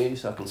going to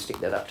use. I can stick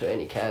that up to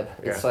any cab.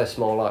 It's so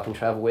small I can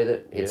travel with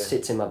it. It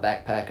sits in my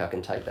backpack. I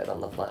can take that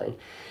on the plane,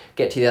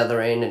 get to the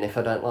other end, and if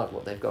I don't like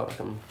what they've got,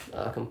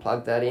 I can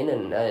plug that in,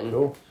 and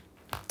cool.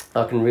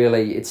 I can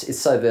really, it's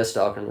so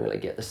versatile. I can really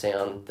get the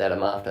sound that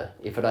I'm after.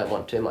 If I don't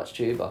want too much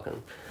tube, I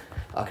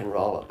can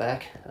roll it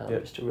back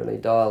just to really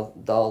dial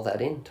that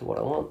in to what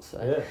I want.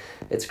 So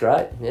it's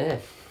great.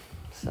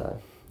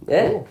 So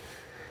cool.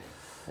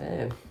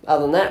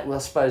 Other than that, I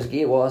suppose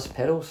gear wise,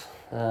 pedals.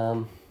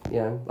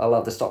 I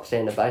love the stock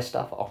standard bass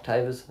stuff,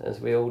 octavers,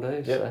 as we all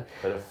do. So.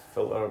 Bit of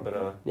filter, bit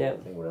of I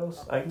think what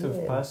else?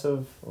 Active,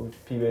 passive,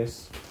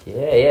 P-bass.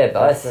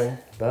 Both.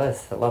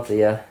 I love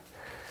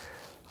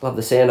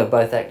the sound of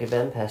both active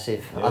and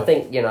passive. I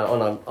think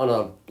on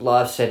a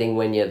live setting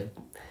when you're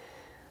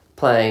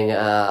playing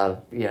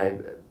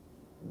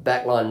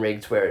backline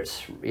rigs where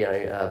it's, you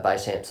know,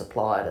 bass amps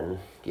applied and,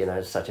 you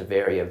know, such a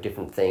variety of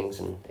different things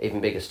and even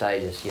bigger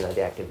stages, you know,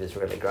 the Active is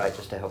really great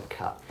just to help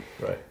cut.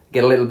 Right.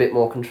 Get a little bit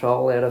more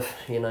control out of,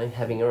 you know,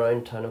 having your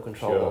own tonal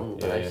control on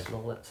bass and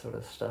all that sort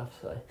of stuff.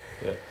 So,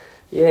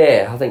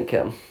 I think,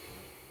 you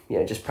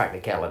know, just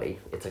practicality,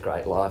 it's a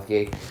great live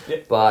gig.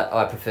 Yep. But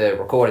I prefer,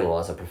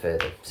 recording-wise, I prefer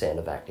the sound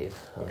of Active.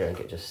 I think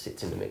it just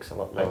sits in the mix a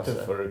lot nicer.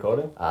 Active for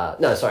recording?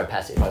 No, sorry,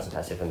 passive.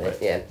 Passive for me,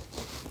 right.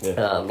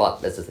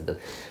 Like, as I said,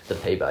 the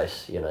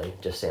P-Bass, you know,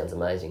 just sounds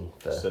amazing.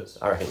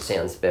 I reckon it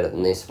sounds better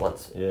than this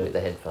once with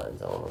the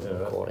headphones on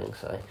recording,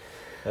 so...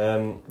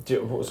 so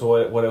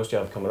what else do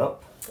you have coming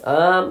up?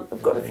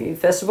 I've got a few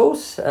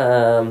festivals.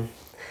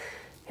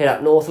 Head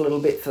up north a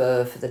little bit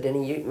for the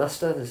Denny Ute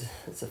Muster.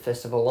 There's a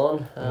festival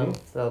on. So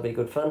that'll be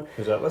good fun.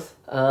 Who's that with?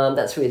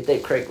 That's with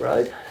Deep Creek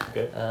Road.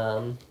 Okay.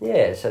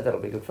 So that'll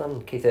be good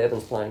fun. Keith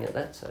Urban's playing at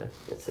that, so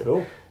it's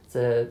cool. It's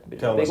a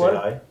Tell big him one.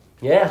 Hi.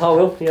 Yeah, I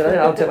will. You know,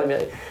 I'll tell him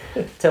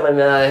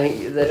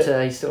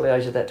that he still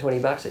owes you that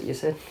 $20 that you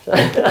said.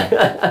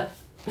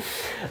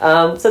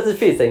 So there's a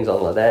few things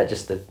on like that,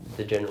 just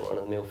the general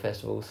run-of-the-mill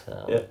festivals.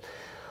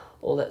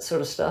 All that sort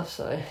of stuff.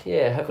 So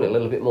hopefully a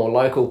little bit more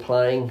local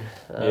playing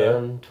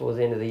towards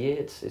the end of the year.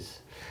 It's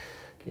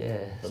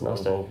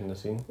nice to in the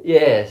scene.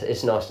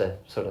 It's nice to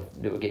sort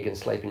of do a gig and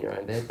sleep in your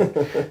own bed.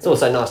 It's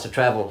also nice to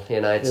travel. You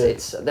know,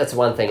 it's that's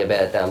one thing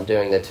about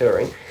doing the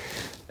touring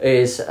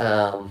is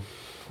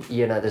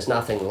you know, there's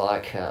nothing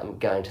like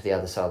going to the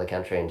other side of the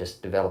country and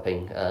just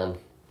developing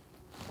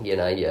you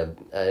know,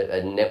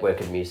 a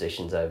network of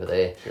musicians over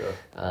there. Sure.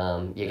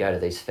 You go to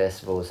these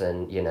festivals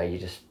and, you know,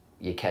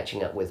 you're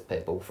catching up with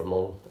people from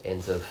all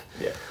ends of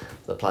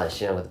the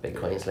place, you know, with the big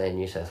Queensland,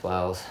 New South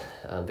Wales,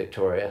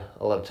 Victoria.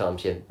 A lot of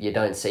times you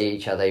don't see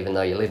each other even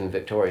though you live in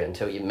Victoria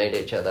until you meet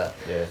each other,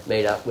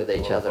 meet up with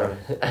each other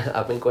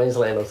up in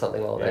Queensland or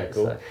something like that.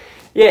 Cool.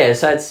 So,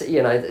 so it's,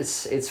 you know,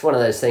 it's one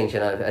of those things, you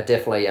know,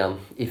 definitely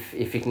if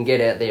you can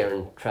get out there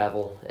and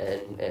travel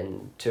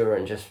and tour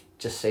and just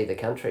see the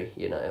country,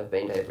 you know. I've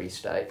been to every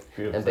state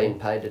and been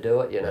paid to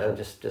do it, you know,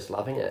 just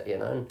loving it, you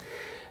know,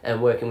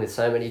 and working with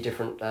so many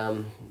different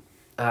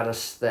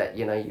artists that,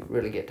 you know, you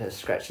really get to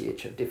scratch the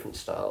itch of different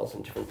styles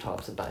and different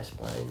types of bass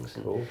playings.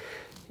 And, cool.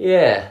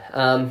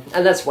 And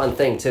that's one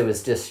thing too,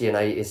 is just, you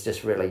know, is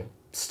just really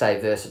stay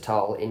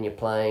versatile in your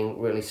playing,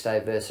 really stay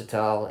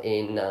versatile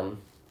in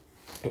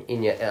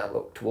your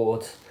outlook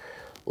towards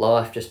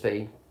life. Just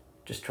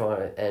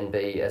try and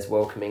be as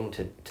welcoming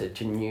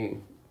to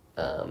new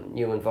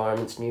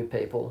environments, new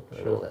people,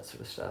 and all that sort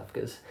of stuff.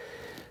 Because,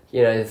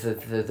 you know,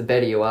 the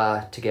better you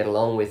are to get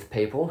along with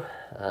people,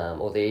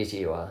 or the easier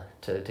you are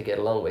to get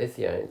along with,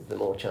 you know, the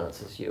more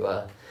chances you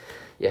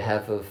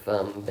have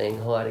of being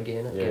hired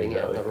again and getting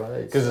out on the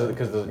road. Because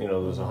you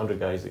know, there's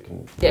 100 guys that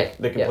can play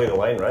the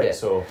line, right?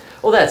 So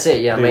well, that's it.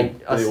 Yeah,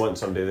 they want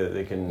somebody that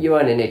they can. You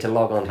only need to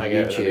log on to hang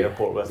YouTube. Out at the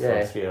airport with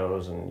for 3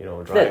 hours, and, you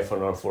know, drive for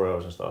another 4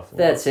 hours and stuff.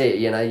 That's it.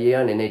 You know, you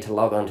only need to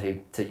log on to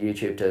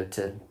YouTube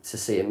to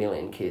see a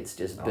million kids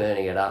just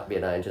burning it up, you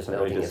know, and just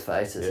melting your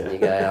faces, and you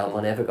go,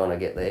 I'm never going to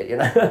get there, you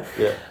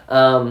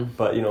know.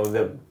 But you know,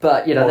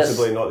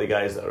 possibly not the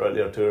guys that are out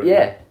there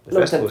touring. The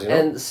festivals, you know?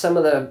 And some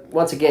of the,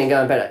 once again,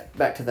 going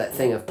back to that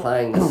thing of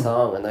playing the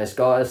song, and those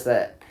guys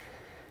that,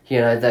 you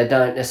know, they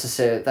don't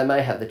necessarily, they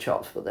may have the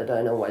chops, but they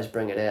don't always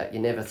bring it out. You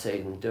never see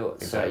them do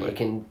it. Exactly.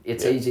 So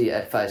it's easy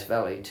at face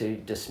value to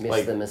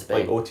dismiss them as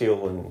being... Like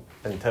Oteil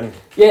and Tim.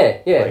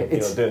 Like, you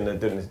know,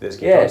 doing this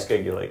guitar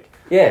gig, you're like...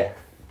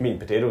 meat and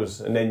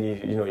potatoes, and then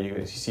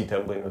you see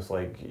Tim playing with,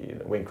 like, you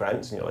know, Wayne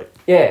Krantz, and you're like...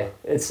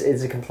 it's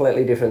a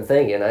completely different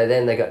thing, you know.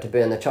 Then they got to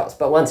burn the chops.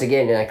 But once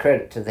again, you know,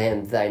 credit to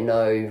them, they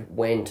know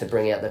when to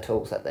bring out the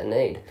tools that they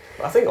need.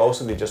 I think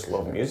also they just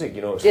love music,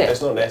 you know.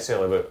 It's not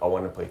necessarily about, I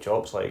want to play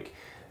chops. Like,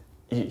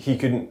 he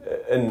couldn't,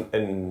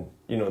 in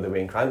you know, the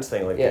Wayne Krantz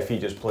thing, like, if he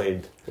just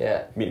played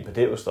meat and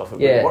potato stuff, it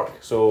wouldn't work.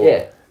 So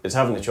it's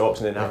having the chops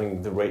and then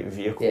having the right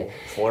vehicle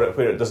for it,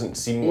 where it doesn't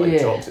seem like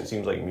chops, it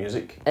seems like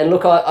music. And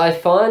look, I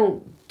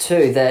find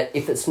too that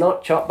if it's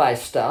not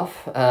chop-based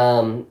stuff,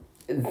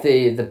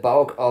 the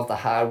bulk of the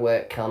hard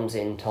work comes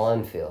in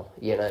time feel,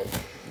 you know.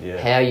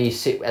 How you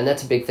sit, and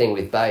that's a big thing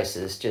with bass,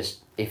 is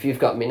just if you've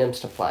got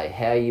minims to play,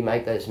 how you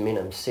make those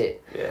minims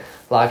sit.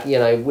 Like, you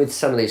know, with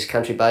some of these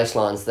country bass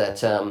lines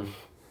that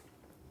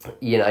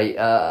you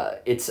know,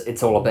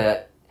 it's all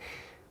about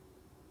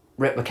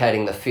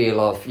replicating the feel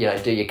of, you know,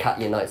 do you cut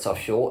your notes off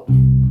short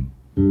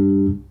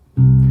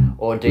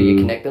or do you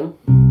connect them?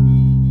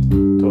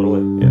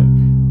 Totally, yeah.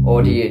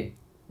 Or do you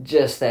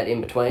just that in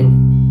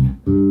between?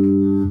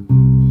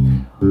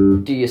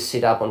 Do you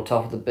sit up on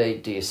top of the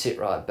beat? Do you sit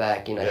right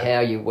back? You know, how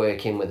you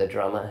work in with a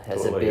drummer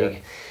has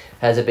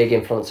a big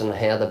influence on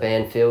how the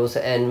band feels.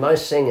 And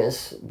most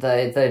singers,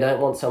 they don't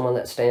want someone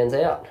that stands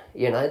out.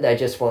 You know, they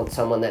just want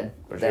someone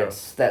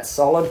that's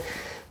solid.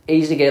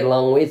 easy to get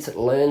along with,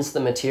 learns the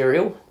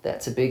material.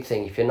 That's a big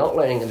thing. If you're not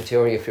learning the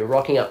material, if you're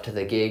rocking up to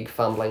the gig,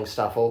 fumbling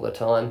stuff all the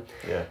time,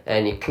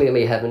 and you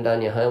clearly haven't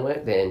done your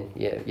homework, then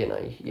you're not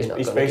going to get the gig.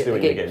 Especially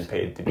when you're getting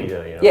paid to be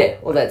there, you know. Yeah,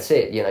 well, that's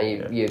it. You know,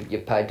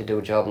 you're paid to do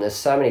a job, and there's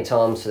so many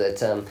times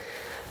that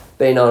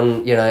been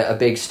on, you know, a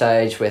big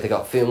stage where they've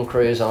got film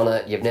crews on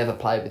it. You've never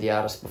played with the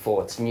artist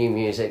before. It's new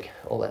music,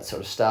 all that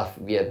sort of stuff.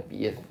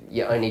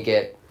 You only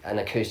get an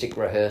acoustic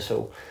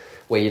rehearsal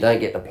where you don't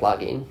get to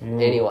plug in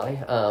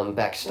anyway,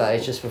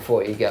 backstage just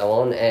before you go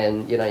on,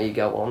 and you know you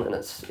go on and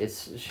it's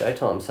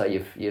showtime. So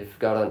you've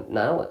got to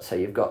nail it. So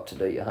you've got to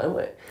do your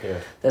homework. Yeah,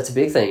 that's a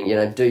big thing. You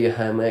know, do your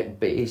homework,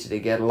 be easy to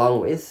get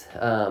along with.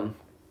 You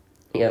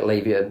know,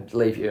 leave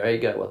your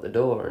ego at the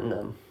door,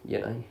 and you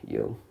know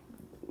you'll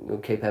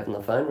keep having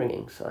the phone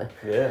ringing. So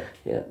yeah.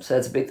 So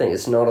it's a big thing.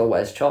 It's not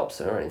always chops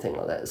or anything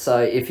like that.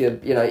 So if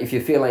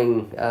you're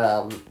feeling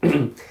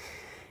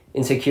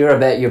insecure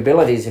about your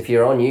abilities, if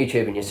you're on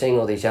YouTube and you're seeing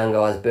all these young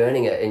guys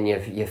burning it, and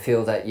you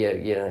feel that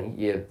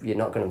you're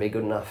not going to be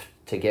good enough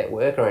to get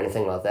work or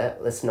anything like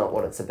that, that's not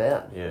what it's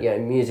about. Yeah. You know,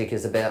 music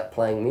is about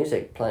playing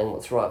music, playing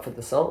what's right for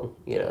the song.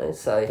 You know,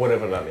 so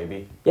whatever that may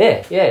be.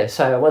 Yeah.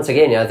 So once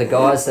again, you know, the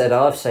guys that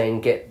I've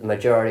seen get the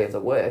majority of the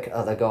work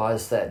are the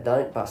guys that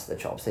don't bust the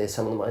chops. They're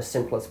some of the most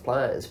simplest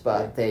players,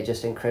 but they're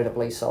just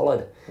incredibly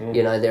solid.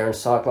 You know, they're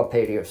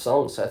encyclopedia of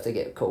songs. So if they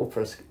get called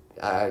for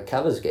a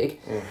covers gig,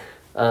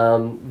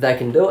 they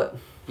can do it.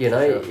 You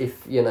know,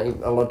 if you know,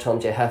 a lot of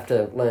times you have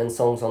to learn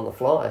songs on the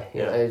fly.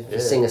 You know, the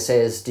singer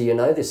says, "Do you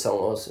know this song?"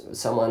 Or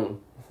someone,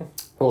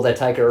 or they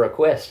take a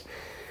request.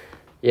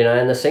 You know,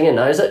 and the singer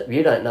knows it.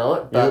 You don't know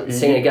it, but the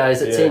singer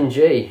goes, "It's in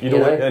G." You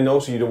don't, and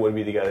also you don't want to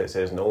be the guy that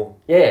says no.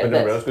 Yeah, but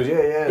everyone else goes,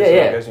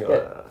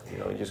 yeah. You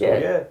know, you just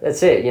go,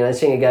 That's it. You know, the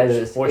singer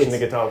goes, watching the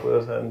guitar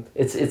player's hand.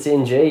 It's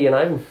in G. You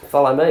know,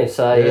 follow me.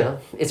 So you know,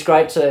 it's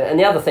great to. And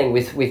the other thing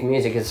with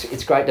music is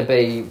it's great to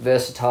be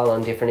versatile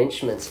on different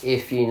instruments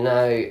if you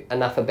know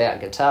enough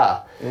about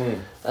guitar,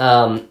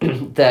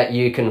 that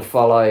you can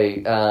follow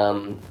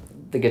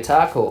the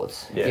guitar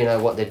chords. You know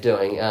what they're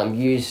doing.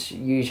 Use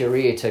your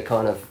ear to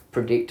kind of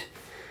predict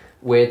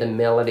where the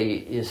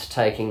melody is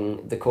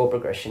taking the chord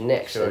progression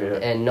next,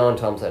 and 9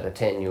 times out of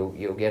 10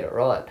 you'll get it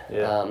right.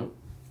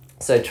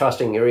 So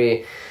trusting your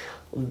ear.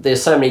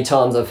 There's so many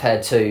times I've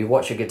had to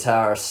watch a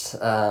guitarist,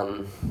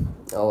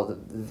 or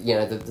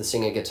the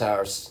singer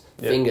guitarist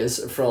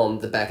fingers from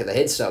the back of the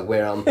headstock,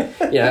 where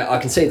I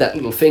can see that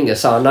little finger,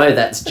 so I know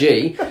that's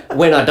G.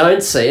 When I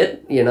don't see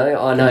it, you know,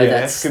 I know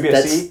that's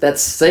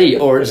C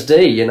or it's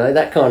D. You know,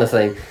 that kind of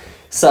thing.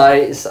 So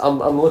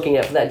I'm looking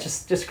out for that.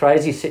 Just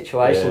crazy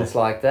situations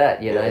like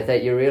that. You know,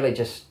 that you really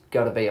just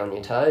got to be on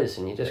your toes,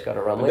 and you just got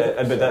to run with it.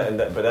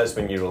 But that's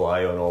when you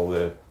rely on all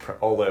the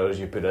hours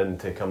you put in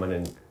to come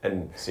in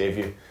and save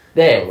you.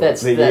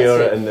 That's the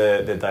ear and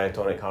the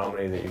diatonic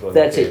harmony that you've got.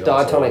 That's it.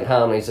 Diatonic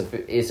harmony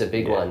is a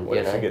big one.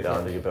 You know, you get that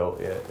under your belt.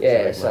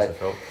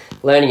 So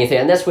learning your thing,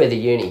 and that's where the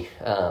uni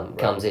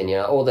comes in. You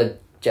know, all the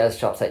jazz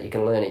chops that you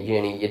can learn at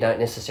uni, you don't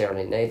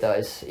necessarily need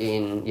those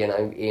in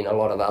a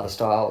lot of other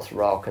styles,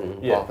 rock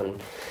and pop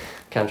and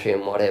country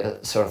and whatever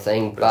sort of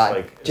thing. But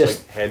it's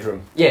like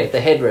headroom. Yeah, the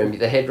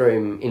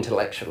headroom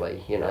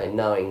intellectually, you know,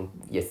 knowing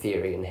your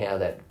theory and how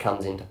that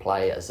comes into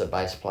play as a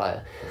bass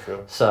player. For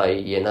sure. So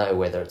you know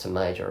whether it's a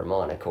major or a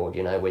minor chord,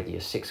 you know whether your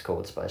 6th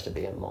chord's supposed to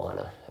be a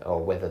minor, or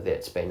whether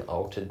that's been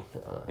altered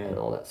and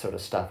all that sort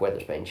of stuff, whether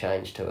it's been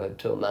changed to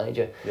a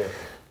major. Yeah.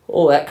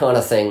 All that kind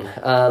of thing.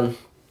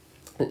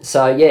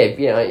 So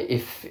you know,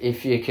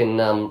 if you can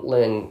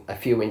learn a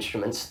few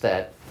instruments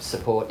that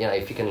support, you know,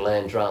 if you can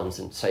learn drums,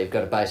 and so you've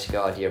got a basic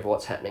idea of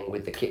what's happening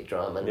with the kick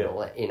drum and all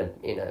that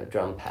in a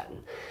drum pattern.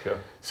 Sure.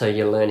 So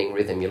you're learning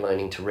rhythm, you're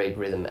learning to read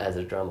rhythm as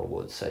a drummer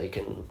would, so you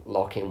can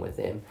lock in with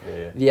them.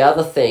 Yeah. The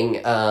other thing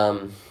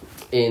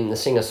in the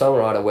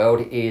singer-songwriter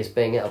world is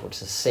being able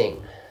to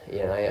sing.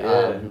 You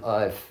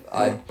know,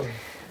 I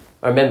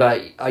remember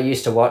I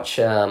used to watch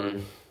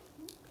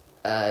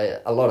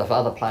a lot of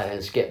other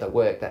players get the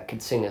work that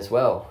could sing as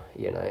well,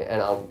 you know,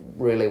 and I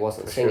really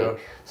wasn't singing. Sure.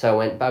 So I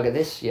went, bugger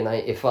this, you know,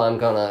 if I'm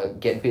gonna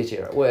get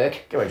busier at work,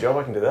 get my job,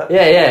 I can do that.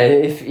 Yeah.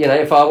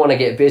 If I want to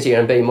get busier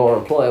and be more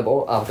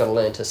employable, I've got to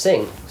learn to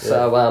sing. Yeah.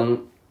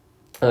 So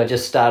I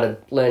just started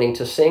learning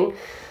to sing.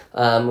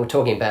 We're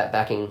talking about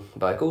backing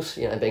vocals,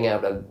 you know, being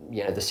able to,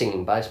 you know, the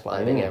singing bass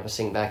player, being able to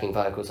sing backing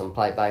vocals and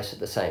play bass at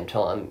the same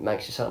time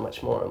makes you so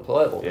much more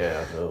employable.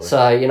 Yeah, absolutely.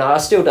 So, you know, I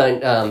still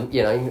don't,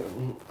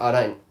 I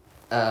don't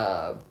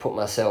put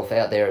myself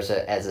out there as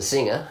a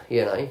singer,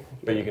 you know.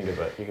 But you can do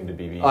that. You can do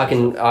BVs. I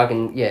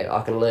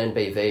can learn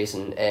BVs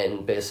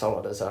and be as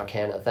solid as I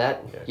can at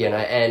that, you know.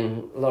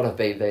 And a lot of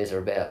BVs are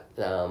about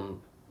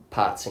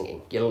part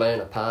singing. You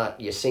learn a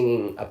part, you're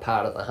singing a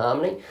part of the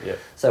harmony. Yeah.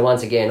 So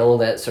once again, all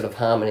that sort of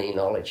harmony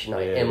knowledge, you know,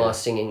 am I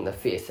singing the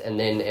 5th, and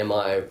then am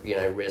I, you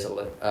know,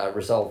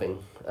 resolving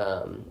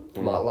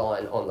my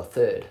line on the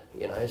 3rd,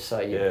 you know.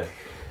 So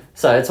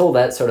So it's all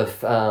that sort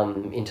of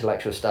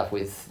intellectual stuff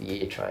with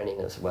the ear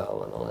training as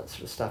well, and all that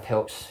sort of stuff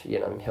helps you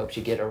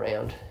get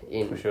around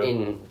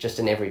in just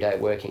an everyday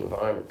working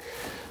environment.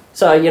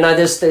 So,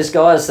 there's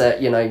guys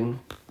that,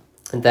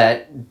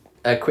 that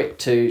are quick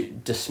to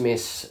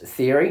dismiss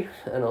theory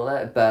and all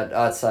that, but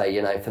I'd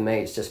say, for me,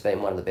 it's just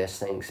been one of the best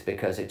things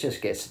because it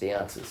just gets to the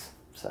answers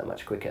so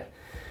much quicker.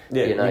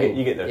 Yeah,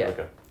 you get there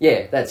quicker.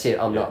 Yeah, that's it.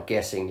 I'm not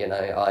guessing,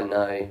 I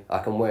know I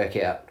can work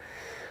out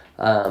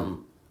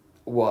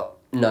what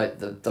note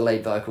the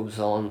lead vocal's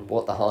on,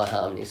 what the high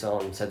harmony's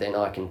on, so then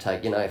I can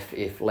take,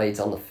 if lead's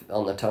on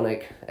the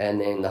tonic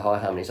and then the high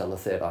harmony's on the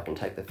third, I can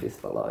take the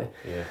fifth below.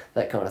 Yeah.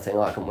 That kind of thing,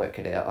 I can work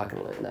it out, I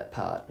can learn that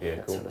part,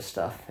 that cool. sort of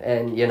stuff.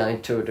 And,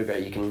 to a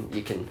degree,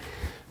 you can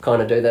kind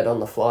of do that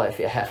on the fly if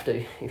you have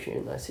to, if you're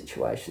in those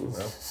situations.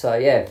 Well. So,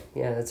 yeah,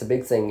 that's a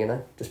big thing,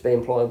 just be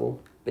employable,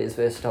 be as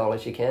versatile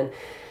as you can.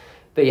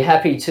 Be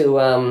happy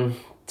to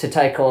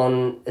take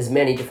on as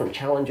many different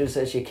challenges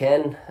as you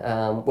can,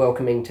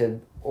 welcoming to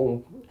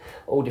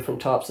all different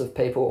types of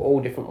people,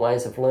 all different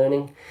ways of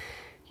learning.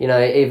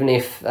 Even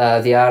if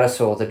the artist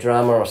or the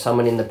drummer or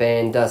someone in the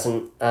band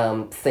doesn't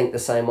think the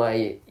same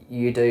way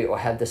you do or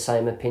have the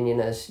same opinion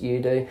as you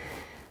do,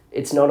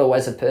 it's not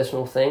always a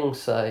personal thing.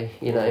 So,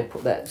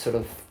 put that sort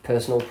of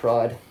personal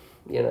pride,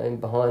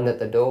 behind at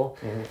the door.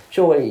 Mm-hmm.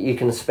 Sure, you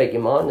can speak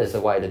your mind. There's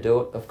a way to do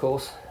it, of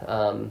course,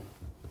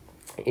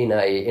 in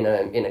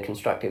a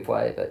constructive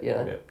way. But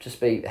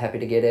just be happy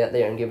to get out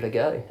there and give it a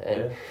go.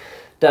 And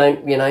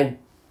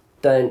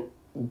don't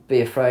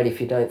be afraid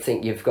if you don't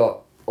think you've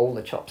got all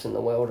the chops in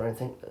the world or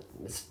anything.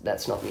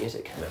 That's not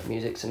music. No.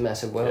 Music's a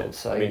massive world. Yeah.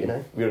 So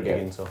we're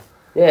gigging, so.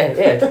 Yeah.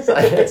 So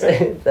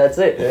that's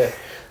it. Yeah.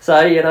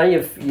 So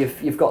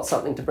you've got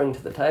something to bring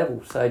to the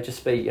table. So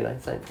just be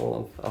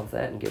thankful of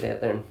that and get out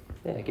there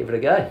and give it a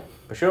go.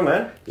 For sure,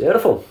 man.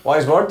 Beautiful.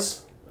 Wise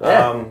words.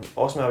 Yeah.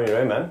 Awesome having you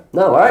around, man.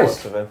 No worries.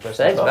 Thanks,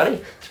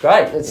 buddy. It's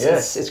great.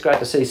 It's great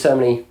to see so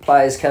many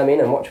players come in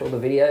and watch all the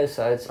videos.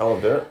 So I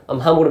love doing it. I'm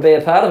humbled to be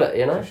a part of it.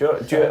 For sure.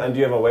 Do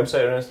you have a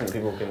website or anything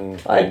people can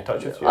get in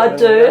touch with you? I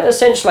do.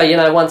 Essentially,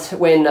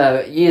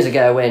 years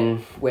ago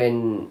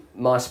when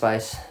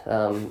MySpace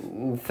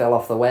fell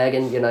off the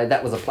wagon,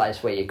 that was a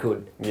place where you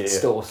could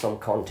store some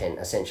content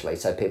essentially,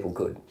 so people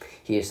could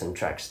hear some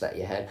tracks that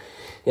you had.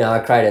 I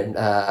created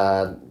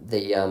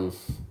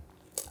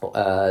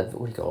what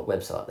do you call it?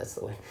 Website, that's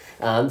the word.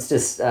 It's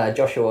just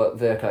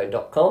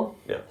joshuaverco.com.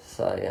 Yeah.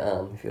 So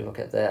if you look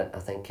at that, I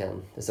think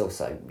there's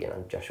also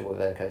Joshua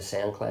Verco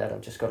SoundCloud. I've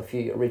just got a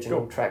few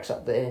original tracks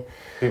up there.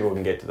 People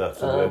can get to that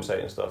through the website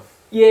and stuff.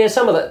 Yeah,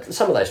 some of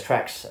those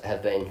tracks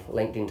have been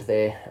linked into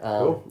there.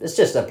 Cool. It's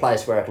just a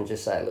place where I can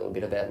just say a little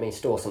bit about me,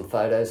 store some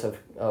photos of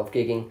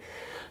gigging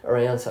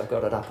around, so I've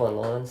got it up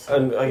online. So,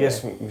 and I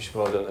guess we should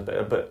probably do it a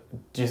bit, but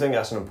do you think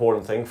that's an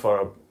important thing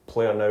for a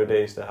player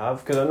nowadays to have?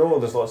 Because I know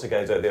there's lots of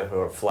guys out there who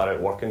are flat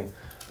out working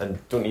and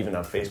don't even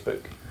have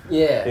Facebook.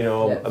 Yeah.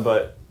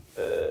 But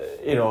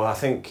I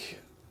think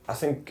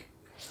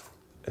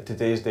in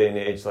today's day and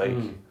age,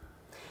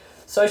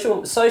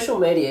 social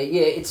media,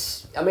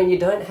 you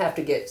don't have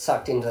to get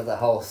sucked into the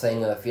whole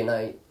thing of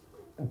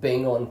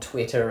being on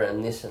Twitter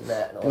and this and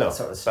that and all that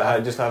sort of stuff.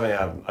 But just having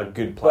a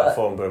good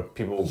platform where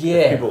people look you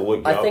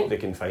up, they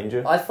can find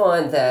you. I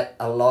find that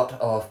a lot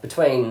of,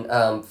 between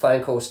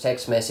phone calls,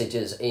 text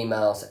messages,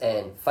 emails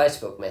and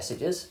Facebook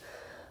messages,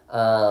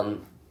 a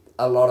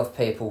lot of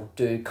people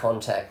do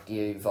contact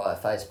you via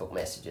Facebook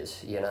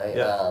messages,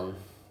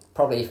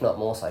 probably if not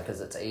more so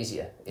because it's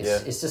easier.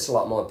 It's just a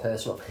lot more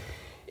personal.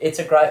 It's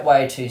a great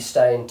way to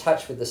stay in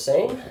touch with the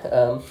scene.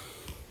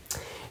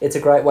 It's a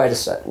great way to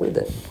stay with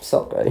the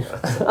sock go.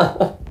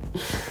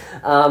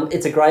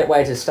 It's a great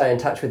way to stay in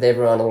touch with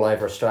everyone all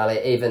over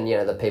Australia, even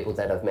the people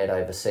that I've met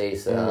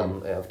overseas.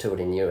 I've toured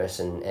in US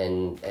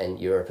and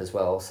Europe as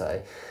well. So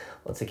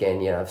once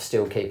again, I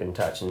still keep in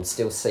touch and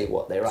still see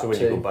what they're up to. So when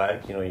you go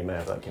back, you may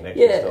have that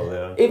connection still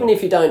there. Even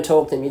if you don't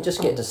talk to them, you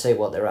just get to see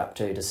what they're up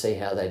to see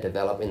how they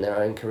develop in their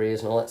own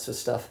careers and all that sort of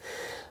stuff.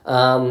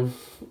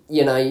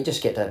 You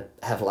just get to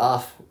have a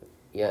laugh.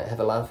 Have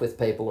a laugh with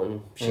people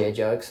and share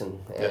jokes and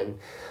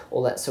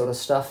all that sort of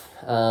stuff.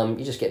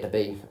 You just get to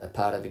be a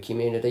part of a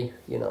community,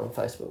 on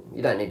Facebook.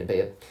 You don't need to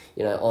be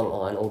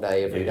online all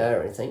day every day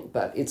or anything,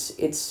 but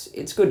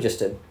it's good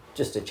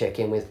just to check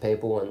in with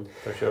people, and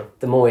for sure,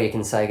 the more you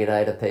can say good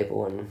day to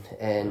people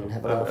and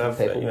have a laugh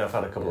with people. I've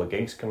had a couple of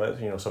gigs come out.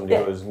 Somebody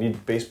goes,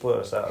 need bass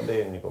player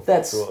Saturday, and you go.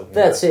 That's it. So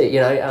it's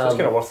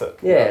kind of worth it.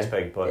 Yeah,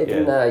 big, but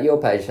even your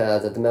page,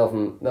 the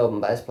Melbourne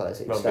bass players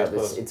that you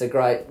started. It's a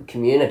great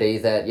community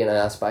that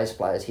us bass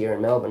players here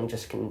in Melbourne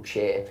just can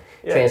share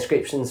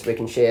transcriptions. We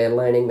can share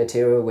learning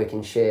material. We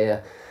can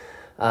share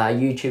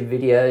YouTube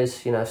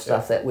videos,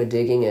 stuff that we're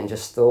digging, and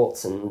just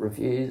thoughts and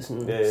reviews.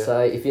 And so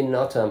if you're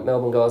not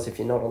Melbourne guys, if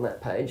you're not on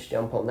that page,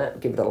 jump on that,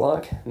 give it a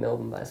like,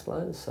 Melbourne Bass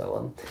Players.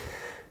 So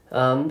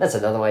that's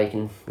another way you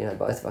can,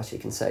 both of us, you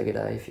can say good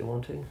day if you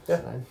want to.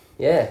 Yeah. So,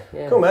 yeah.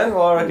 Cool, man.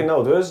 Well, I reckon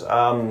that'll do us.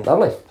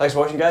 Lovely. Thanks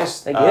for watching,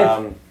 guys. Thank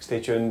you. Stay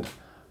tuned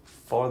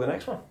for the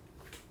next one.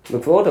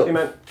 Look forward to it. See you,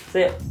 man.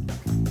 See ya.